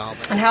hear it all.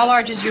 And how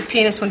large is your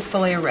penis when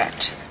fully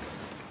erect?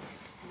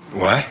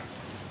 What?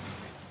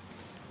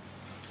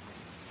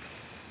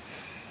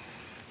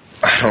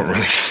 I don't really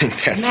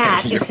think that's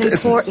Matt, any of it's your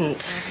business.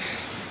 important.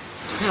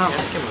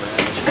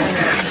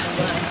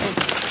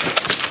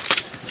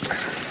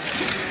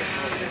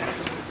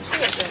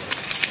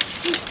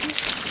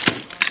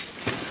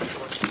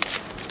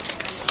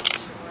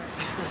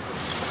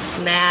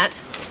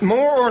 Matt.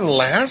 More or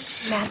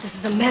less? Matt, this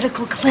is a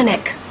medical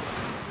clinic.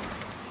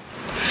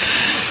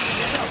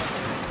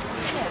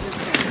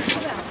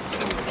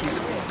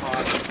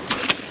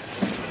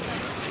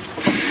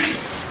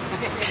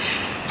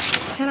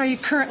 And are you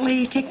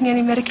currently taking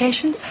any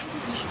medications?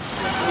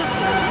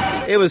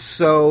 It was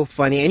so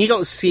funny, and you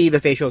don't see the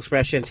facial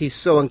expressions. He's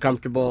so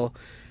uncomfortable,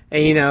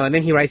 and and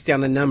then he writes down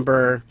the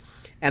number,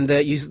 and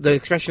the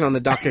expression on the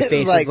doctor's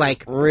face is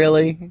like,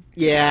 really?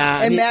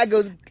 Yeah. And Matt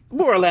goes,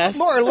 more or less,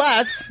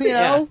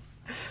 Yeah.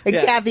 And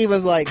Kathy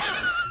was like,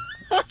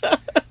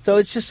 so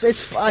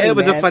it's funny. It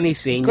was man. a funny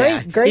scene.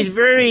 Great. He's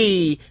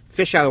very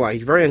fish out of water.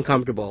 He's very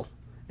uncomfortable,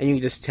 and you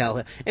can just tell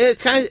him. And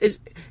it's kind of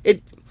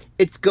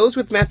it goes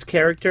with Matt's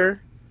character.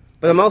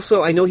 But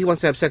I know he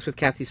wants to have sex with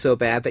Kathy so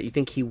bad that you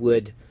think he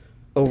would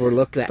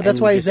overlook that. But that's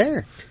why he's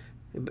there.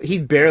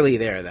 He's barely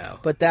there, though.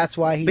 But that's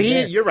why he's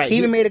there. You're right. He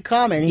even made a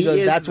comment. He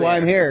goes, that's why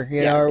I'm here,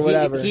 or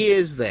whatever. He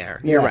is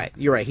there. You're right.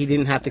 You're right. He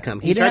didn't have to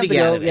come. He tried to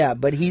get out of it. Yeah,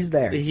 but he's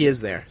there. He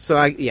is there. So,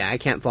 I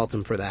can't fault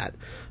him for that.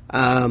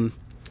 So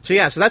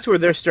that's where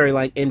their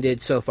storyline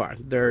ended so far.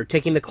 They're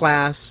taking the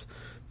class.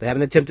 They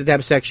haven't attempted to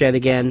have sex yet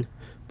again.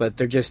 But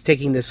they're just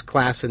taking this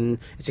class, and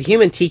it's a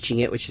human teaching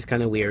it, which is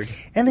kind of weird.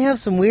 And they have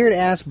some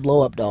weird-ass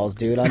blow-up dolls,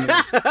 dude. I mean,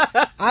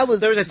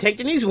 there was a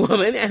Tanktonese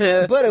woman and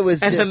a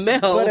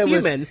male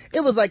human.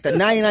 It was like the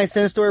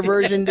 99-cent store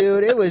version,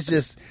 dude. It was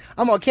just,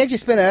 can't you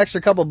spend an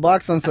extra couple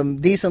bucks on some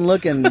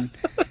decent-looking,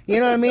 you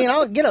know what I mean?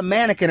 I'll get a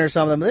mannequin or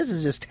something, but this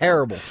is just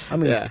terrible.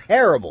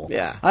 Terrible.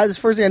 Yeah. This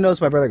first thing I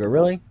noticed, my brother go,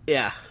 really?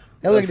 Yeah.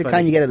 That was like the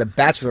kind you get at a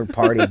bachelorette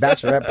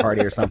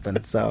party or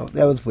something. So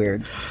that was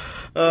weird.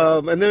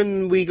 And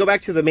then we go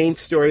back to the main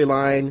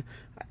storyline,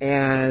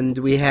 and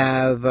we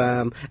have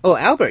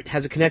Albert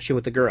has a connection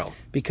with the girl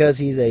because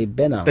he's a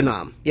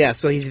Benom. Yeah,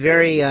 so he's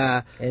very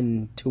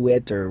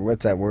intuit, or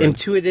what's that word?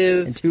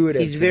 Intuitive.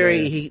 He's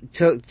very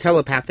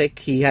telepathic.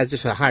 He has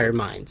just a higher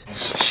mind.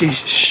 She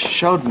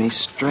showed me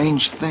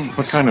strange things.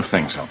 What kind of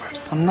things, Albert?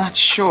 I'm not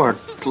sure.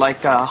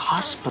 Like a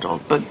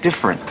hospital, but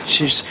different.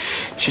 She's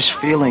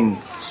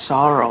feeling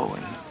sorrow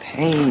and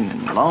pain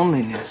and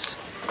loneliness.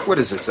 What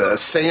is this, a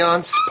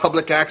seance,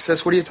 public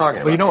access? What are you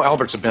talking about? Well, you know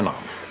Albert's a Benom.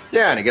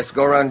 Yeah, and he gets to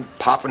go around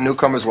popping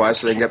newcomers' wives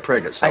so they can get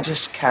pregnant. So. I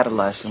just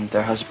catalyzed them.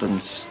 Their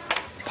husbands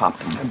popped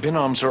them. And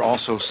Benoms are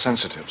also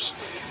sensitives.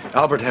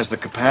 Albert has the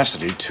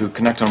capacity to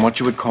connect on what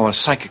you would call a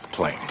psychic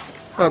plane.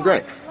 Oh,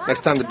 great.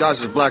 Next time the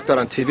Dodgers blacked out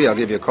on TV, I'll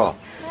give you a call.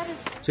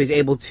 So he's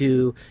able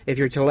to, if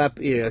you're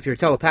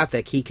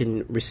telepathic, he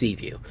can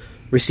receive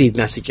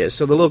messages.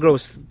 So the little girl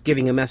was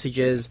giving him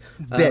messages.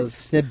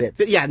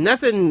 Snippets. Yeah,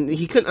 nothing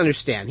he couldn't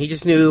understand. He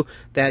just knew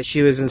that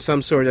she was in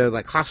some sort of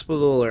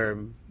hospital or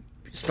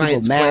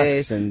science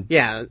place.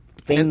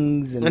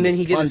 things. And then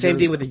he did the same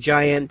plungers. thing with the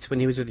Giant when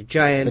he was with the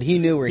Giant. But he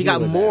knew where he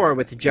got was more at.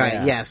 with the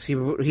Giant. Yeah. Yes, he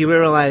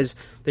realized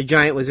the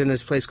Giant was in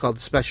this place called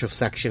the special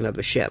section of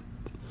the ship,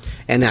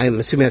 and I'm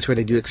assuming that's where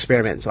they do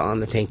experiments on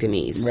the Tank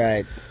Denise.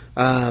 Right.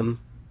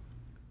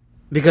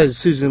 Because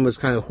Susan was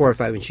kind of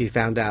horrified when she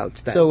found out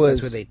that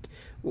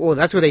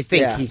that's where they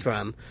think he's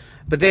from.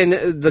 But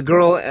then the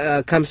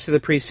girl comes to the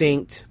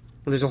precinct.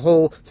 And there's a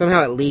whole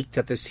somehow it leaked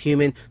that this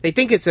human. They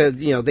think it's a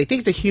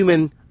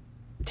human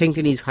Tank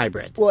Denise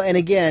hybrid. Well, and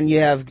again, you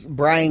have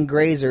Brian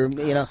Grazer.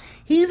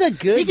 He's a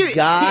good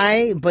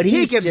guy, but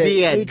he could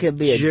be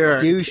a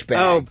jerk. Douchebag.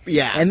 Oh,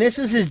 yeah. And this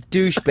is his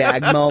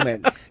douchebag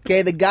moment.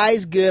 Okay, the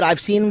guy's good. I've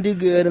seen him do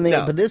good,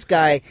 but this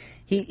guy.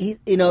 He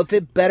if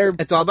it better.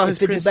 It's all about his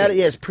precinct.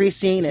 His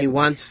precinct.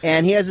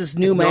 And he has this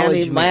new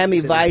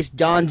Miami Vice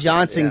Don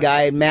Johnson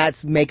guy.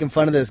 Matt's making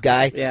fun of this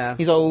guy. Yeah.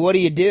 He's like, well, what do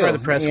you do? For the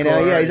press corps.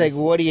 Yeah. He's like,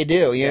 what do you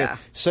do? You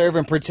serve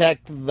and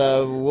protect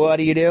the. What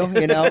do you do?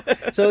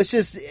 So it's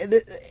just.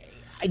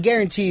 I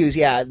guarantee you,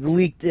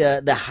 leaked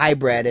the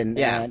hybrid and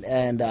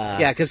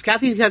because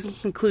Kathy hasn't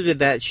concluded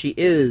that she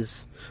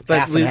is, but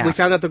half and we half.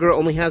 found out the girl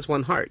only has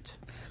one heart.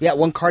 Yeah,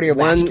 one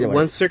cardiovascular.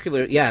 One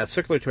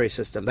circulatory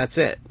system. That's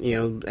it.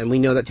 And we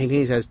know that Tank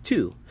Denise has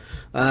two.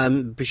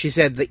 But she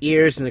said the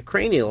ears and the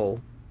cranial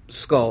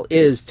skull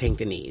is Tank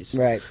Denise.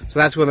 Right. So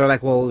that's where they're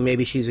like, well,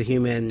 maybe she's a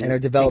human. And her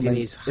development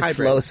is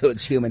slow, so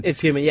it's human.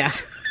 It's human,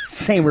 yes.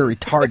 Saying we're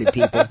retarded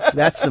people.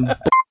 That's some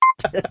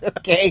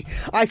okay?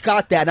 I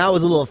got that, and I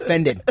was a little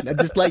offended. I'll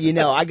just let you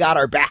know, I got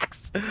our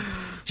backs.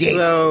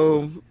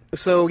 Jeez.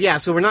 So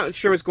we're not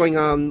sure what's going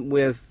on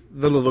with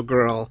the little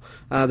girl.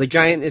 The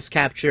Giant is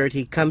captured.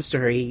 He comes to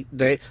her.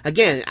 This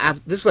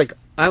is like,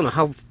 I don't know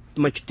how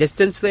much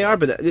distance they are,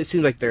 but it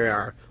seems like they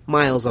are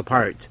miles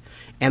apart,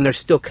 and they're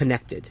still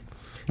connected.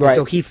 Right. And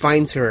so he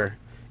finds her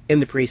in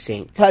the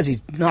precinct. Plus,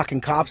 he's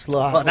knocking cops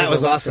off. Oh, that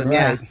was awesome, right.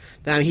 yeah.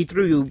 Now, he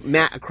threw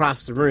Matt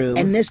across the room.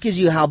 And this gives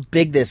you how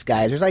big this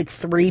guy is. There's like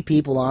 3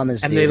 people on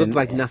this and dude. they look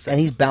like nothing.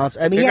 And he's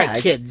bouncing. I mean, They're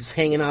like kids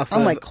hanging off.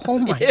 I'm like, oh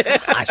my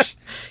gosh.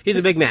 He's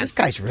a big man. This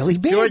guy's really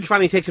big. George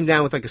finally takes him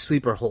down with like a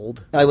sleeper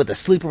hold. With a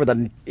sleeper with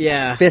a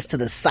fist to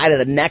the side of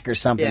the neck or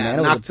something,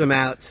 man. Knocks him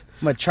out.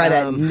 I'm going to try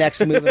that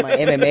next move in my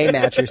MMA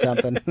match or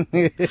something.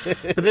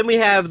 But then we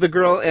have the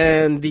girl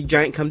and the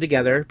Giant come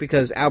together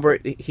because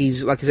Albert,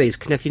 he's, like I say, he's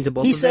connecting to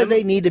both of them. He says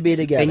they need to be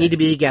together. They need to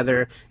be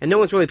together, and no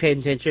one's really paying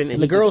attention.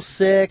 And the girl's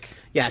sick.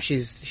 Yeah,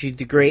 she's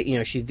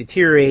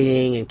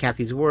deteriorating, and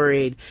Kathy's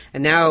worried.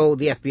 And now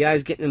the FBI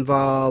is getting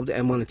involved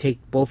and want to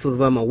take both of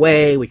them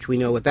away, which we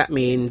know what that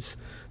means.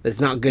 That's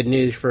not good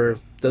news for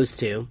those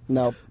two.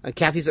 Nope.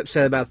 Kathy's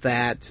upset about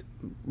that.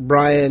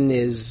 Brian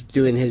is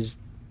doing his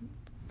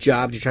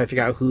job to try to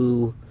figure out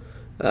who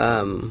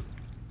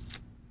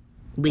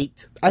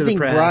leaked. I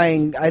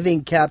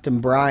think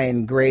Captain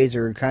Brian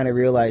Grazer kind of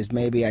realized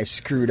maybe I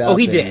screwed up. Oh,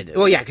 he did.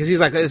 Well, yeah, because he's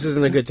like, this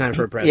isn't a good time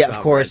for a press Yeah, conference.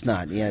 of course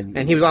not. Yeah,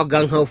 and he was all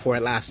gung ho for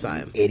it last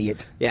time.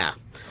 Idiot. Yeah.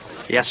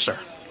 Yes, sir.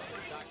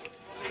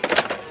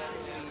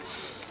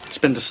 It's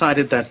been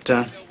decided that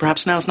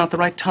perhaps now's not the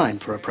right time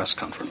for a press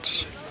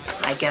conference.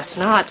 I guess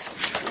not.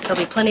 There'll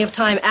be plenty of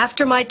time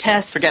after my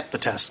tests. Forget the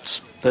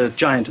tests. The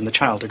Giant and the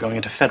child are going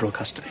into federal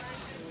custody.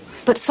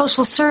 But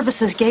social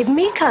services gave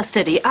me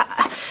custody.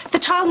 The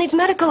child needs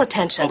medical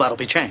attention. Well, that'll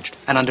be changed.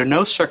 And under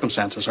no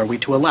circumstances are we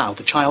to allow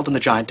the child and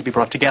the Giant to be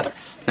brought together.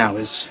 Now,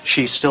 is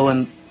she still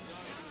in...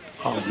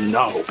 Oh,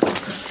 no.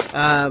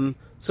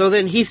 So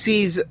then he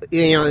sees, and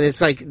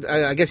it's like,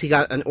 I guess he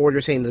got an order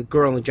saying the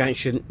girl and the Giant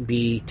shouldn't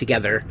be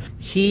together.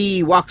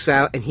 He walks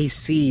out and he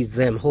sees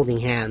them holding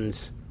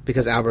hands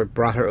because Albert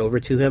brought her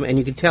over to him, and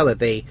you can tell that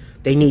they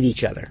need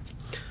each other.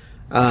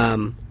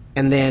 And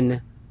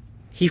then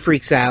he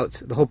freaks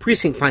out. The whole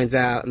precinct finds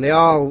out, and they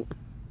all,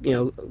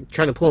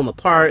 trying to pull him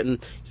apart,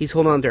 and he's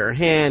holding on to her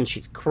hand.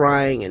 She's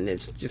crying, and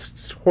it's just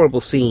this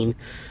horrible scene.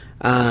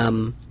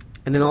 And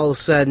then all of a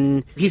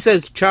sudden, he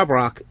says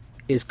Chabrak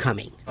is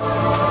coming.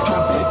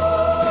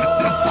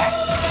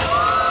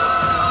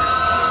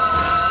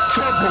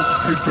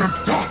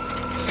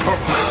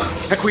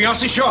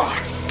 Equiasi Shaw.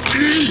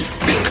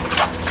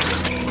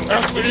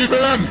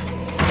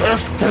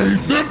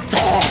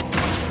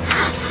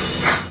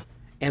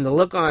 And the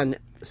look on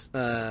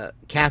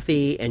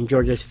Kathy and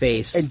George's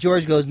face. And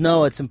George goes,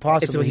 no, it's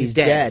impossible. He's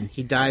dead.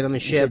 He died on the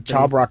ship.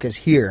 Chabrak is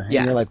here.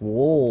 Yeah. And you're like,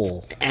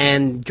 whoa.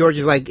 And George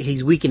is like,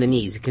 he's weak in the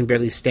knees. He can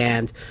barely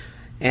stand.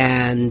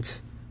 And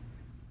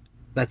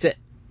that's it.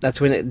 That's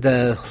when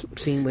the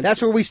scene went...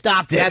 That's where we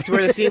stopped it. That's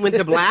where the scene went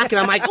to black. And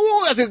I'm like,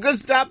 oh, that's a good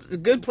stop. A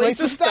good place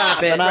to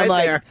stop it. And I'm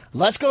like,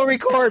 let's go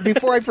record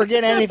before I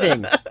forget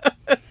anything.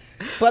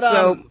 But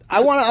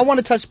I want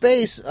to touch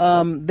base.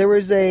 There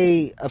was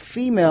a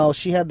female.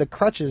 She had the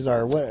crutches.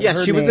 Or what?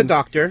 Yeah, she was a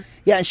doctor.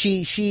 Yeah, and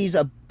she's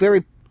a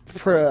very.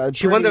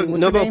 She won the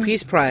Nobel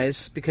Peace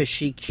Prize because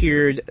she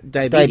cured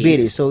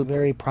diabetes. So a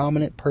very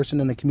prominent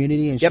person in the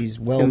community, and she's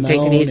well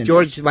known. And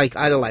George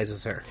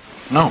idolizes her.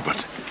 No, but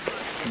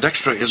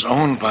Dextra is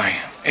owned by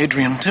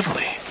Adrian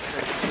Tivoli.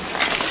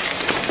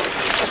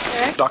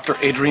 Dr.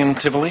 Adrian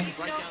Tivoli?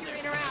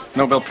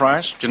 Nobel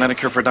Prize, genetic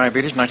cure for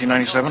diabetes,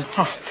 1997.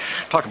 Huh.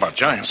 Talk about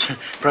giants.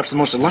 Perhaps the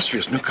most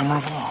illustrious newcomer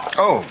of all.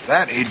 Oh,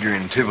 that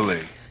Adrian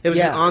Tivoli. It was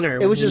an honor.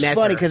 It was just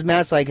funny because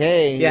Matt's like,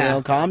 hey, you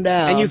know, calm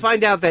down. And you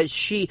find out that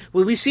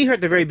we see her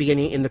at the very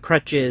beginning in the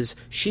crutches.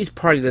 She's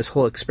part of this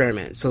whole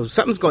experiment. So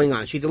something's going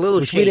on. She's a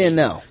little shady. We didn't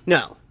know.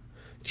 No.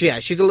 Yeah,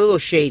 she's a little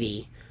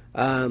shady.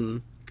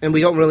 And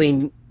we don't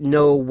really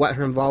know what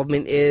her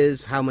involvement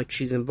is, how much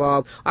she's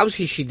involved.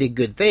 Obviously, she did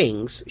good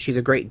things. She's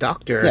a great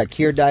doctor. Yeah,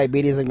 cured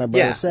diabetes, like my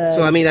brother said.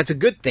 So, I mean, that's a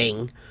good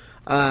thing.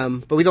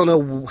 But we don't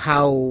know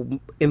how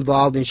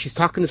involved. And she's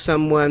talking to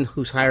someone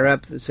who's higher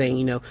up saying,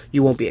 you know,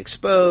 you won't be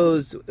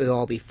exposed. It'll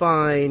all be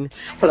fine.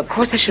 Well, of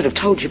course I should have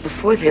told you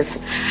before this.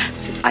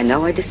 I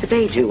know I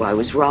disobeyed you. I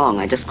was wrong.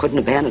 I just couldn't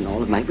abandon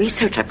all of my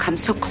research. I've come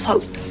so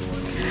close.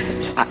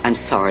 I'm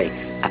sorry.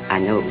 I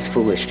know it was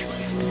foolish.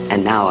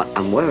 And now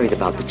I'm worried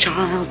about the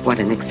child, what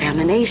an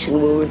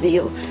examination will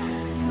reveal.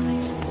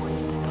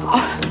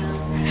 Oh.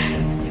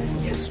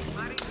 Yes,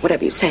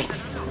 whatever you say.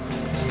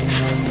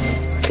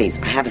 Please,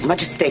 I have as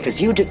much at stake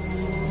as you do.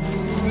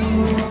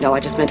 No, I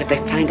just meant if they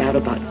find out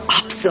about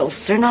Opsil,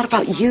 sir, not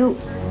about you.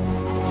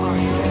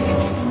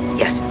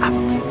 Yes,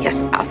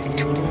 I'll see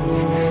to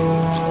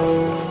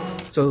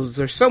it. So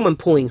there's someone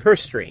pulling her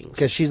strings.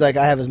 Because she's like,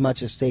 I have as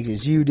much at stake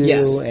as you do.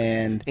 Yes.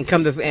 And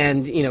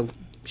you know,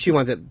 she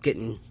winds up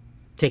getting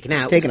taken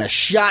out. Taking a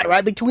shot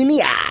right between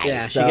the eyes.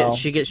 Yeah, so.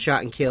 she gets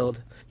shot and killed.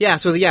 Yeah,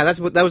 so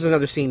that was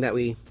another scene that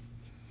we.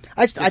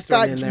 I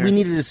thought we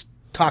needed to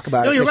talk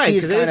about it. No, you're right.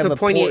 Because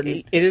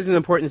It is an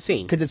important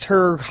scene because it's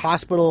her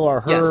hospital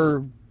or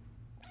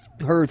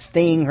her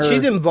thing.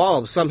 She's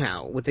involved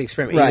somehow with the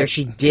experiment. Right. Either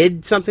she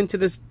did something to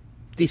these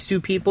two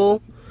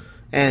people,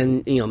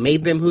 and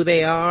made them who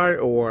they are,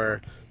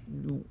 or.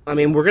 I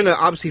mean, we're going to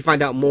obviously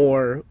find out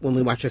more when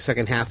we watch the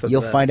second half of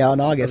You'll find out in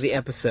August. Of the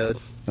episode.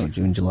 Oh,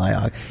 June, July,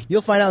 August.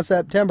 You'll find out in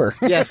September.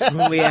 Yes,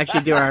 when we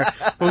actually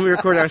when we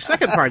record our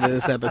second part of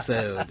this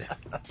episode.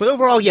 But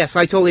overall, yes,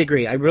 I totally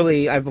agree. I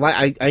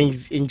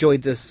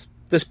enjoyed this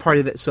part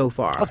of it so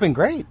far. That's been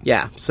great.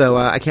 Yeah, so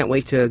I can't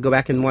wait to go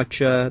back and watch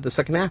the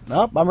second half.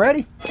 Oh, I'm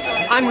ready.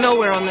 I'm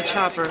nowhere on the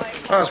chopper.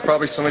 Oh, it's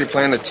probably somebody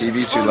playing the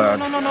TV too loud.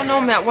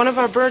 No, Matt. One of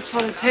our birds saw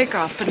the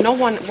takeoff, but no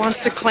one wants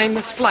to claim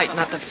this flight.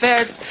 Not the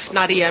feds,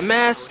 not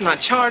EMS, not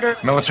charter.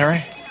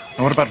 Military?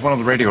 And what about one of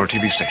the radio or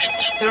TV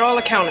stations? They're all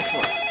accounted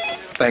for.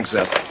 Thanks,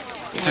 Zeb.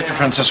 Detective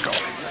Francisco.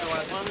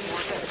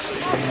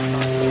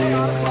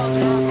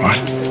 What?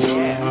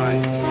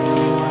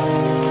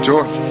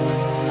 George.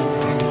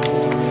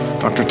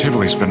 Dr.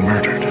 Tivoli's been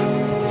murdered.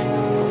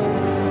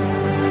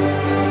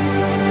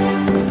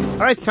 All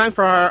right, it's time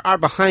for our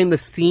behind the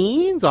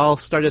scenes. I'll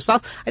start us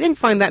off. I didn't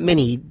find that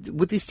many.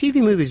 With these TV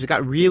movies, it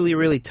got really,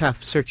 really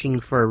tough searching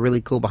for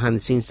really cool behind the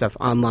scenes stuff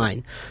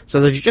online.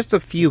 So there's just a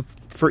few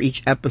for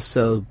each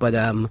episode, but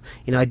I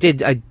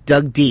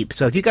dug deep.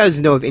 So if you guys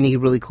know of any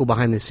really cool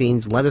behind the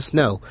scenes, let us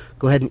know.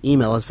 Go ahead and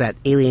email us at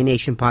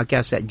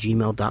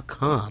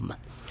alienationpodcast@gmail.com.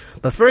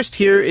 But first,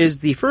 here is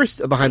the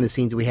first behind the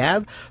scenes we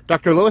have.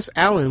 Dr. Lois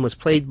Allen was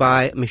played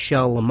by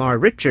Michelle Lamar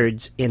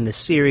Richards in the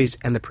series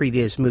and the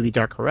previous movie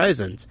Dark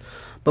Horizons,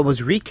 but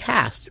was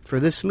recast for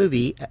this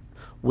movie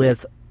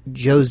with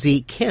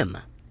Josie Kim,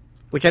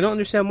 which I don't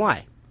understand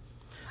why.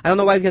 I don't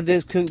know why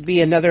this couldn't be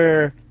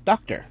another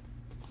doctor.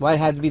 Why it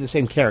had to be the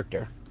same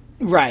character.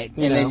 Right,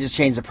 and they just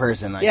changed the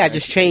person.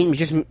 Just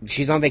change.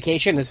 She's on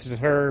vacation. This is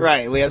her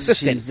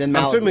assistant. She's in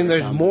I'm assuming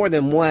there's something. more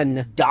than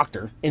one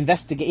doctor.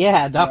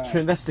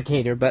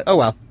 Investigator. But oh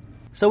well.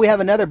 So we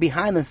have another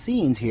behind the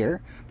scenes here.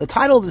 The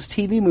title of this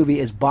TV movie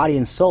is Body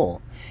and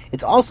Soul.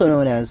 It's also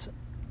known as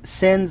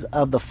Sins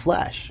of the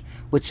Flesh,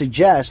 which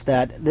suggests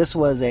that this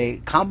was a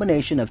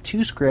combination of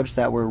two scripts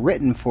that were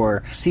written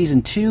for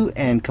season 2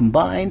 and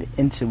combined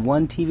into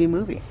one TV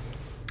movie.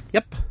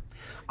 Yep.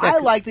 I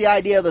like the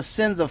idea of the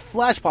Sins of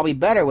Flesh probably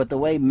better with the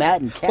way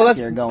Matt and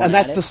Kathy are going. And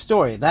that's the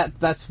story.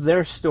 That's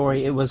their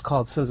story. It was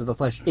called Sins of the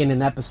Flesh in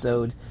an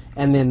episode,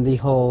 and then the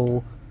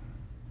whole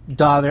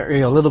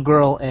daughter, little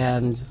girl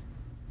and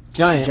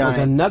giant was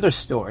another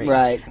story.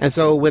 Right. And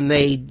so when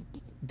they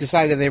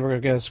decided they were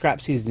going to scrap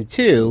season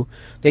 2,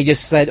 they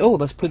just said, "Oh,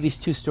 let's put these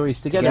two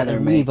stories together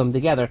and weave them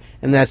together,"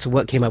 and that's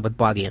what came up with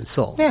Body and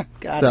Soul. Yeah,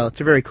 so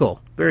it's a very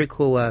cool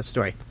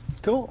story.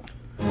 Cool.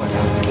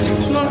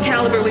 Small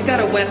caliber, we've got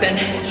a weapon.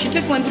 She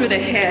took one through the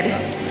head.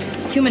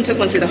 Human took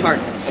one through the heart.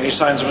 Any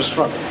signs of a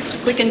struggle?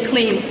 Quick and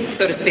clean,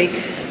 so to speak.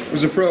 It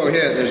was a pro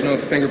hit. There's no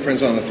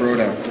fingerprints on the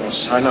throwdown.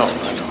 Yes, I know.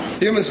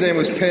 Human's name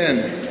was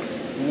Penn.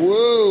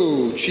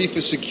 Whoa, chief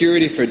of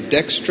security for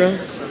Dextra?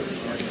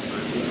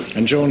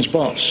 And Jones'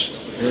 boss.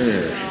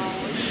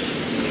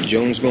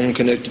 Jones bone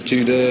connected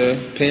to the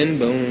Penn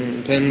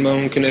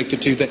bone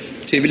connected to the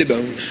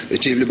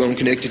Tivoli bone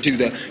connected to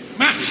the...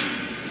 Matt!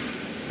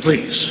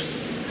 Please.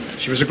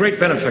 She was a great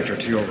benefactor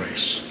to your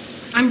race.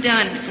 I'm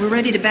done. We're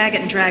ready to bag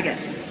it and drag it.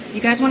 You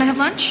guys want to have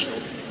lunch?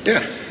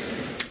 Yeah.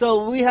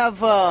 So we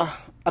have a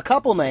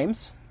couple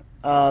names.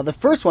 The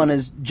first one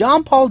is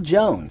John Paul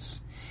Jones.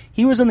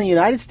 He was in the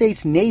United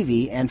States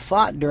Navy and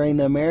fought during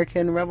the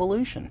American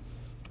Revolution.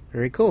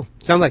 Very cool.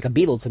 Sounds like a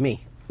Beatle to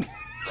me.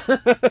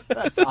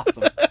 That's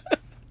awesome.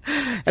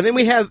 And then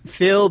we have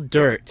Phil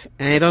Dirt.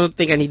 And I don't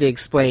think I need to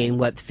explain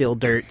what Phil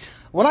Dirt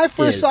When I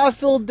first is. saw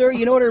Phil Dirt,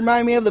 you know what it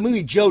reminded me of? The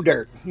movie Joe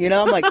Dirt. You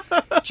know, I'm like,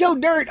 Joe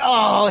Dirt?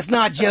 Oh, it's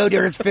not Joe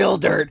Dirt, it's Phil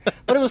Dirt.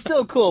 But it was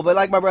still cool. But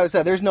like my brother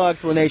said, there's no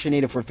explanation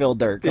needed for Phil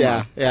Dirt. Come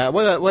on. Yeah.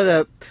 What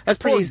a that's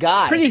pretty Poor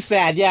guy. pretty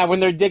sad. Yeah, when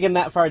they're digging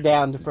that far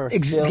down for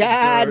Phil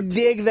God, Dirt.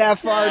 dig that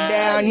far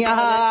down.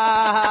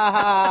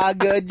 Yeah,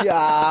 good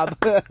job.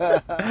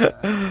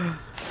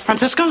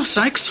 Francisco,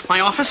 Sykes, my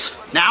office,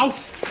 now.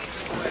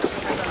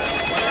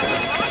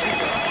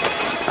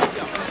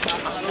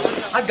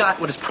 I've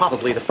got what is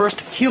probably the first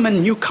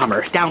human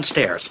newcomer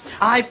downstairs.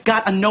 I've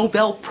got a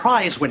Nobel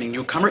Prize-winning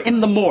newcomer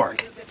in the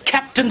morgue.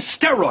 Captain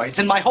Steroids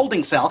in my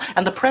holding cell,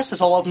 and the press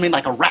is all over me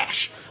like a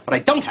rash. What I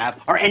don't have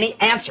are any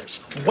answers.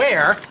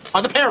 Where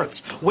are the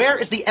parents? Where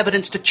is the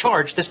evidence to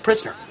charge this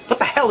prisoner? What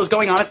the hell is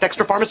going on at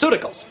Dexter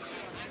Pharmaceuticals?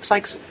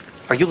 Sykes,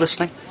 are you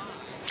listening?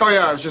 Oh,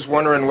 yeah, I was just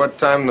wondering what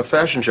time the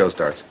fashion show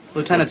starts.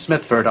 Lieutenant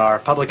Smithford, our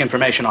public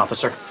information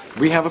officer.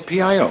 We have a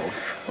PIO.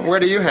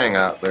 Where do you hang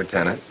out,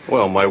 Lieutenant?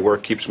 Well, my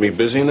work keeps me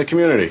busy in the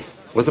community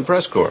with the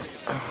press corps.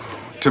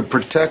 To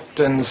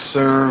protect and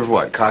serve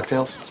what,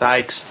 cocktails?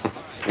 Sykes.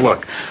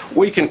 Look,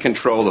 we can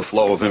control the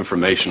flow of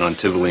information on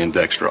Tivoli and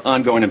Dexter.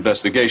 Ongoing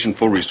investigation,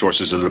 full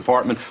resources of the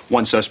department,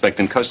 one suspect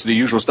in custody,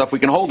 usual stuff. We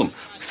can hold them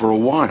for a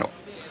while.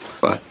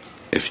 But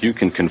if you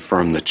can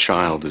confirm the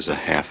child is a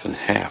half and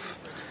half,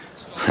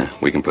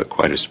 we can put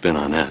quite a spin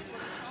on that.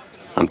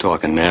 I'm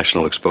talking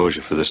national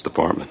exposure for this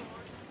department.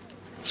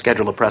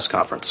 Schedule a press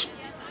conference.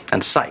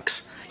 And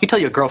Sykes, you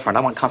tell your girlfriend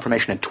I want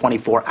confirmation in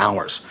 24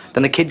 hours.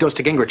 Then the kid goes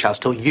to Gingrich House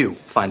till you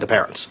find the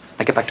parents.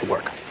 Now get back to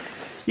work.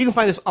 You can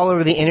find us all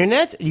over the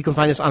internet. You can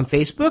find us on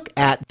Facebook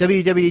at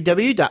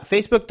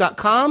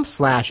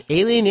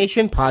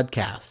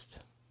www.facebook.com/alienationpodcast.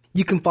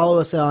 You can follow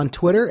us on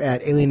Twitter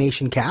at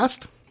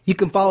AlienationCast. You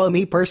can follow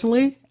me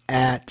personally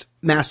at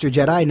Master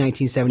Jedi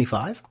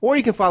 1975. Or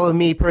you can follow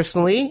me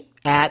personally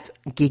at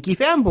Geeky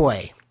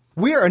Fanboy.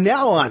 We are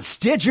now on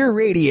Stitcher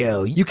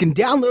Radio. You can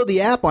download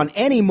the app on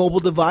any mobile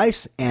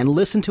device and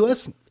listen to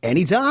us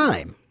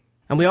anytime.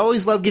 And we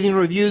always love getting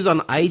reviews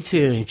on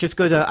iTunes. Just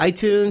go to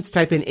iTunes,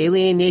 type in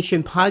Alien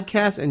Nation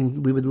Podcast,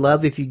 and we would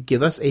love if you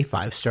give us a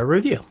 5-star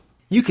review.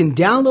 You can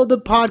download the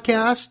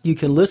podcast, you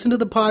can listen to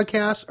the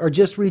podcast, or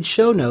just read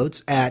show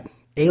notes at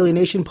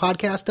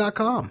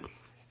alienationpodcast.com.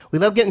 We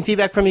love getting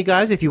feedback from you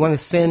guys. If you want to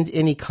send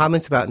any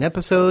comments about an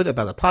episode,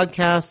 about a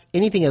podcast,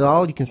 anything at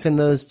all, you can send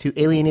those to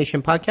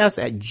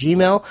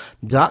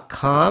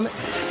alienationpodcast@gmail.com.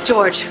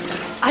 George,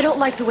 I don't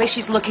like the way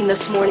she's looking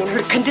this morning.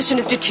 Her condition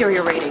is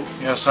deteriorating.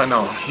 Yes, I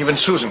know. Even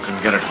Susan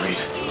couldn't get her to read.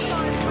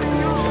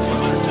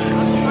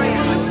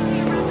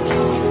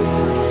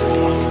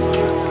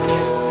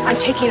 I'm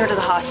taking her to the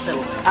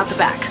hospital, out the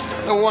back.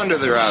 No wonder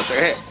they're out there.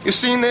 Hey, you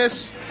seen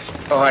this?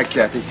 Oh, hi,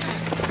 Kathy.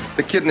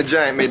 The Kid and the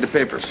Giant made the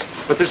papers.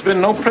 But there's been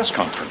no press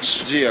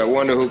conference. Gee, I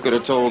wonder who could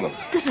have told them.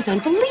 This is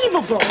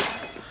unbelievable.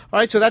 All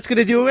right, so that's going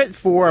to do it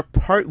for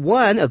part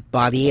 1 of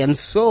Body and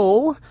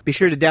Soul. Be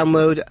sure to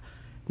download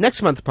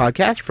next month's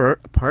podcast for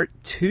part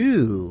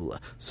 2.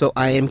 So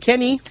I am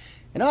Kenny.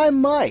 And I'm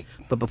Mike.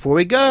 But before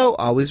we go,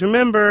 always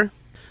remember,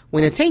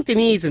 when a Tank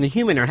Denise and a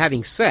human are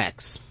having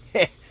sex,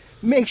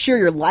 make sure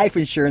your life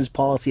insurance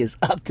policy is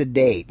up to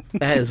date.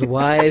 That is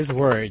wise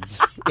words,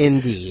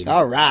 indeed.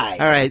 All right.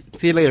 All right.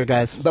 See you later,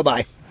 guys.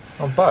 Bye-bye.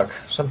 Oh, Buck,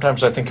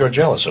 sometimes I think you're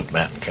jealous of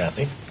Matt and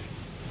Kathy.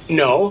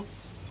 No,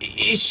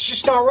 it's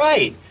just not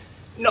right.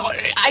 No,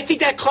 I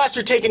think that class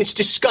they're taking, it's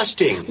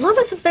disgusting. Love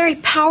is a very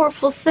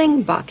powerful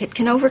thing, Buck. It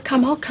can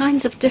overcome all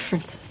kinds of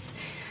differences,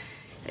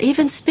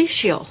 even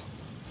special.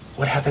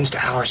 What happens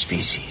to our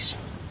species?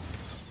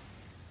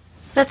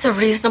 That's a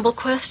reasonable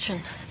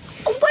question.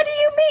 What do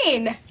you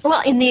mean?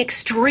 Well, in the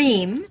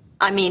extreme,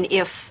 I mean,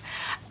 if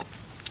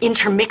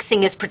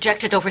intermixing is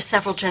projected over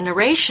several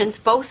generations,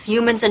 both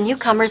humans and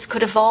newcomers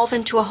could evolve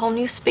into a whole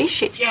new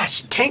species.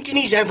 Yes, Tank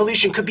Denise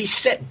evolution could be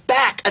set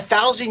back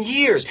 1,000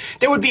 years.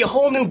 There would be a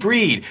whole new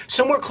breed,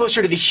 somewhere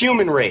closer to the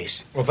human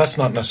race. Well, that's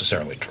not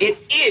necessarily true. It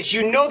is.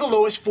 You know the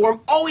lowest form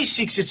always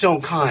seeks its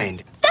own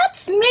kind.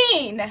 That's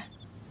mean.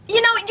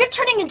 You know, you're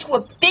turning into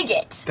a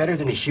bigot. Better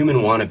than a human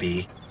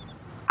wannabe.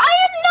 I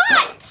am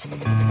not!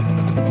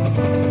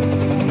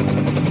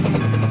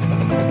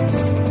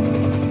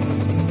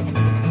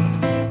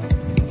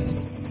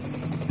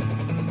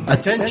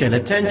 Attention,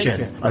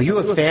 attention. Are you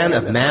a fan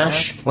of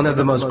MASH, one of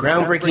the most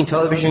groundbreaking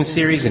television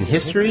series in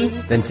history?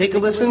 Then take a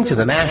listen to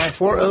the MASH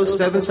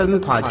 4077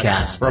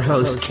 podcast, where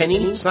hosts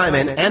Kenny,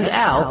 Simon, and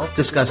Al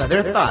discuss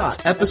their thoughts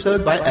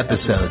episode by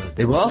episode.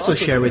 They will also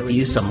share with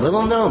you some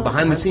little-known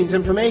behind-the-scenes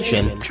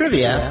information,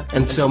 trivia,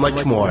 and so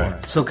much more.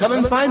 So come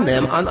and find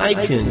them on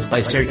iTunes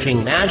by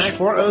searching MASH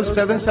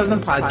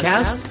 4077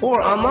 podcast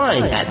or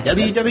online at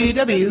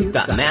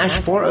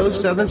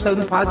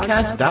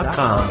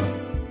www.mash4077podcast.com.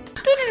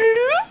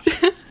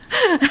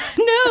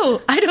 No,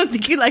 I don't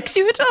think he likes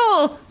you at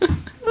all.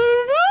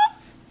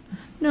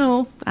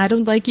 No, I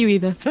don't like you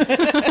either.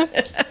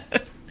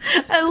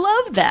 I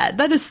love that.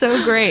 That is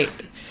so great.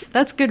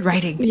 That's good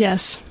writing.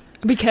 Yes,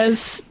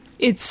 because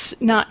it's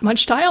not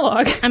much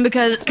dialogue. And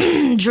because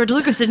George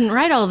Lucas didn't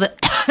write all the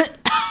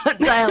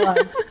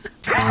dialogue.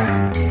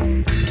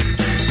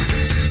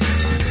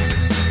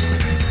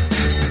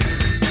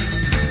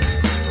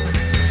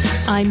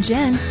 I'm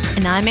Jen.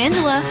 And I'm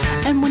Angela.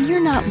 And when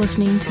you're not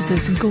listening to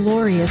this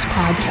glorious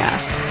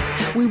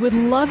podcast, we would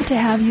love to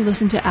have you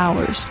listen to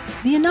ours,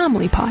 the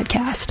Anomaly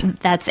Podcast.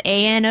 That's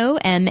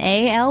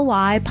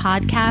ANOMALY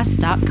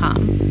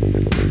podcast.com.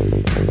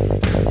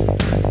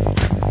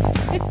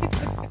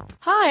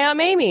 Hi, I'm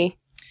Amy.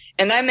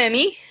 And I'm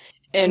Emmy.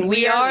 And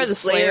we are the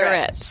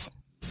Slayerettes.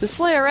 The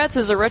Slayerettes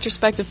is a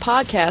retrospective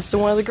podcast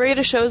on one of the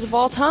greatest shows of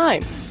all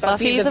time,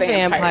 Buffy the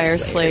Vampire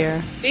Slayer.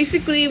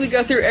 Basically, we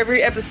go through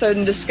every episode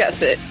and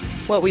discuss it.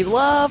 What we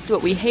loved,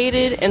 what we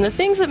hated, and the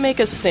things that make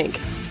us think.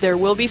 There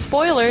will be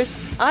spoilers.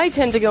 I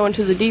tend to go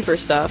into the deeper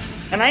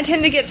stuff. And I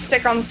tend to get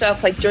stuck on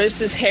stuff like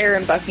Joyce's hair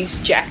and Buffy's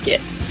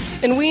jacket.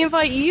 And we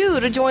invite you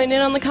to join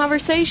in on the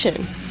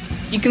conversation.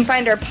 You can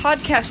find our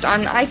podcast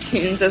on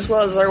iTunes as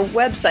well as our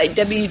website,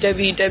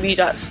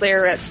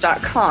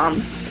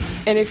 www.slayerettes.com.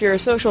 And if you're a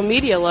social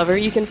media lover,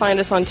 you can find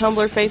us on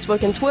Tumblr,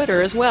 Facebook, and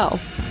Twitter as well.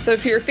 So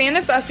if you're a fan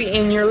of Buffy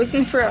and you're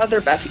looking for other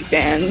Buffy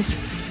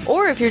fans,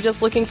 or if you're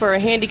just looking for a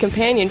handy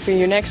companion for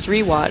your next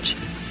rewatch,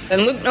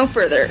 then look no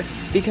further.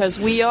 Because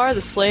we are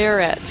the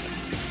Slayerettes.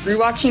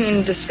 Rewatching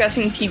and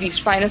discussing TV's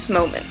finest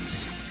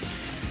moments.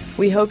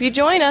 We hope you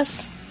join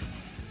us.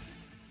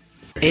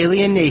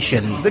 Alien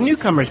Nation, the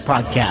Newcomers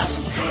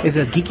Podcast, is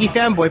a geeky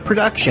fanboy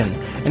production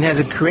and has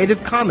a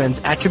Creative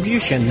Commons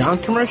Attribution,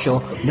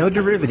 Non-Commercial, No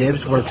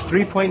Derivatives, Works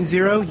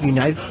 3.0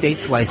 United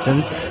States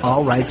license,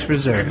 all rights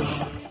reserved.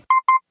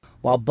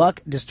 While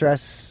Buck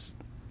distresses...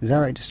 Is that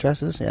right?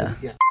 Distresses? Yeah.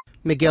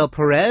 Miguel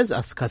Perez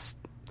are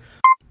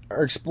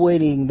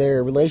exploiting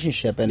their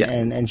relationship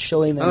and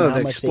showing them how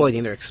they're much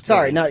exploiting. They're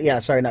exploiting. Not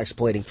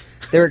exploiting.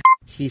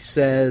 He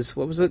says,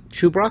 what was it?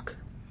 Chubrock?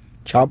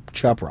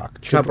 Chobrock.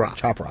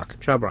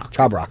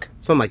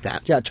 Something like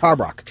that. Yeah,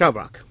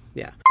 Chobrock.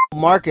 Yeah.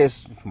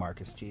 Marcus,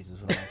 Jesus,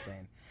 what am I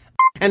saying?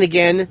 And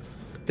again,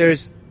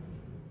 there's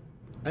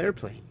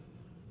airplane.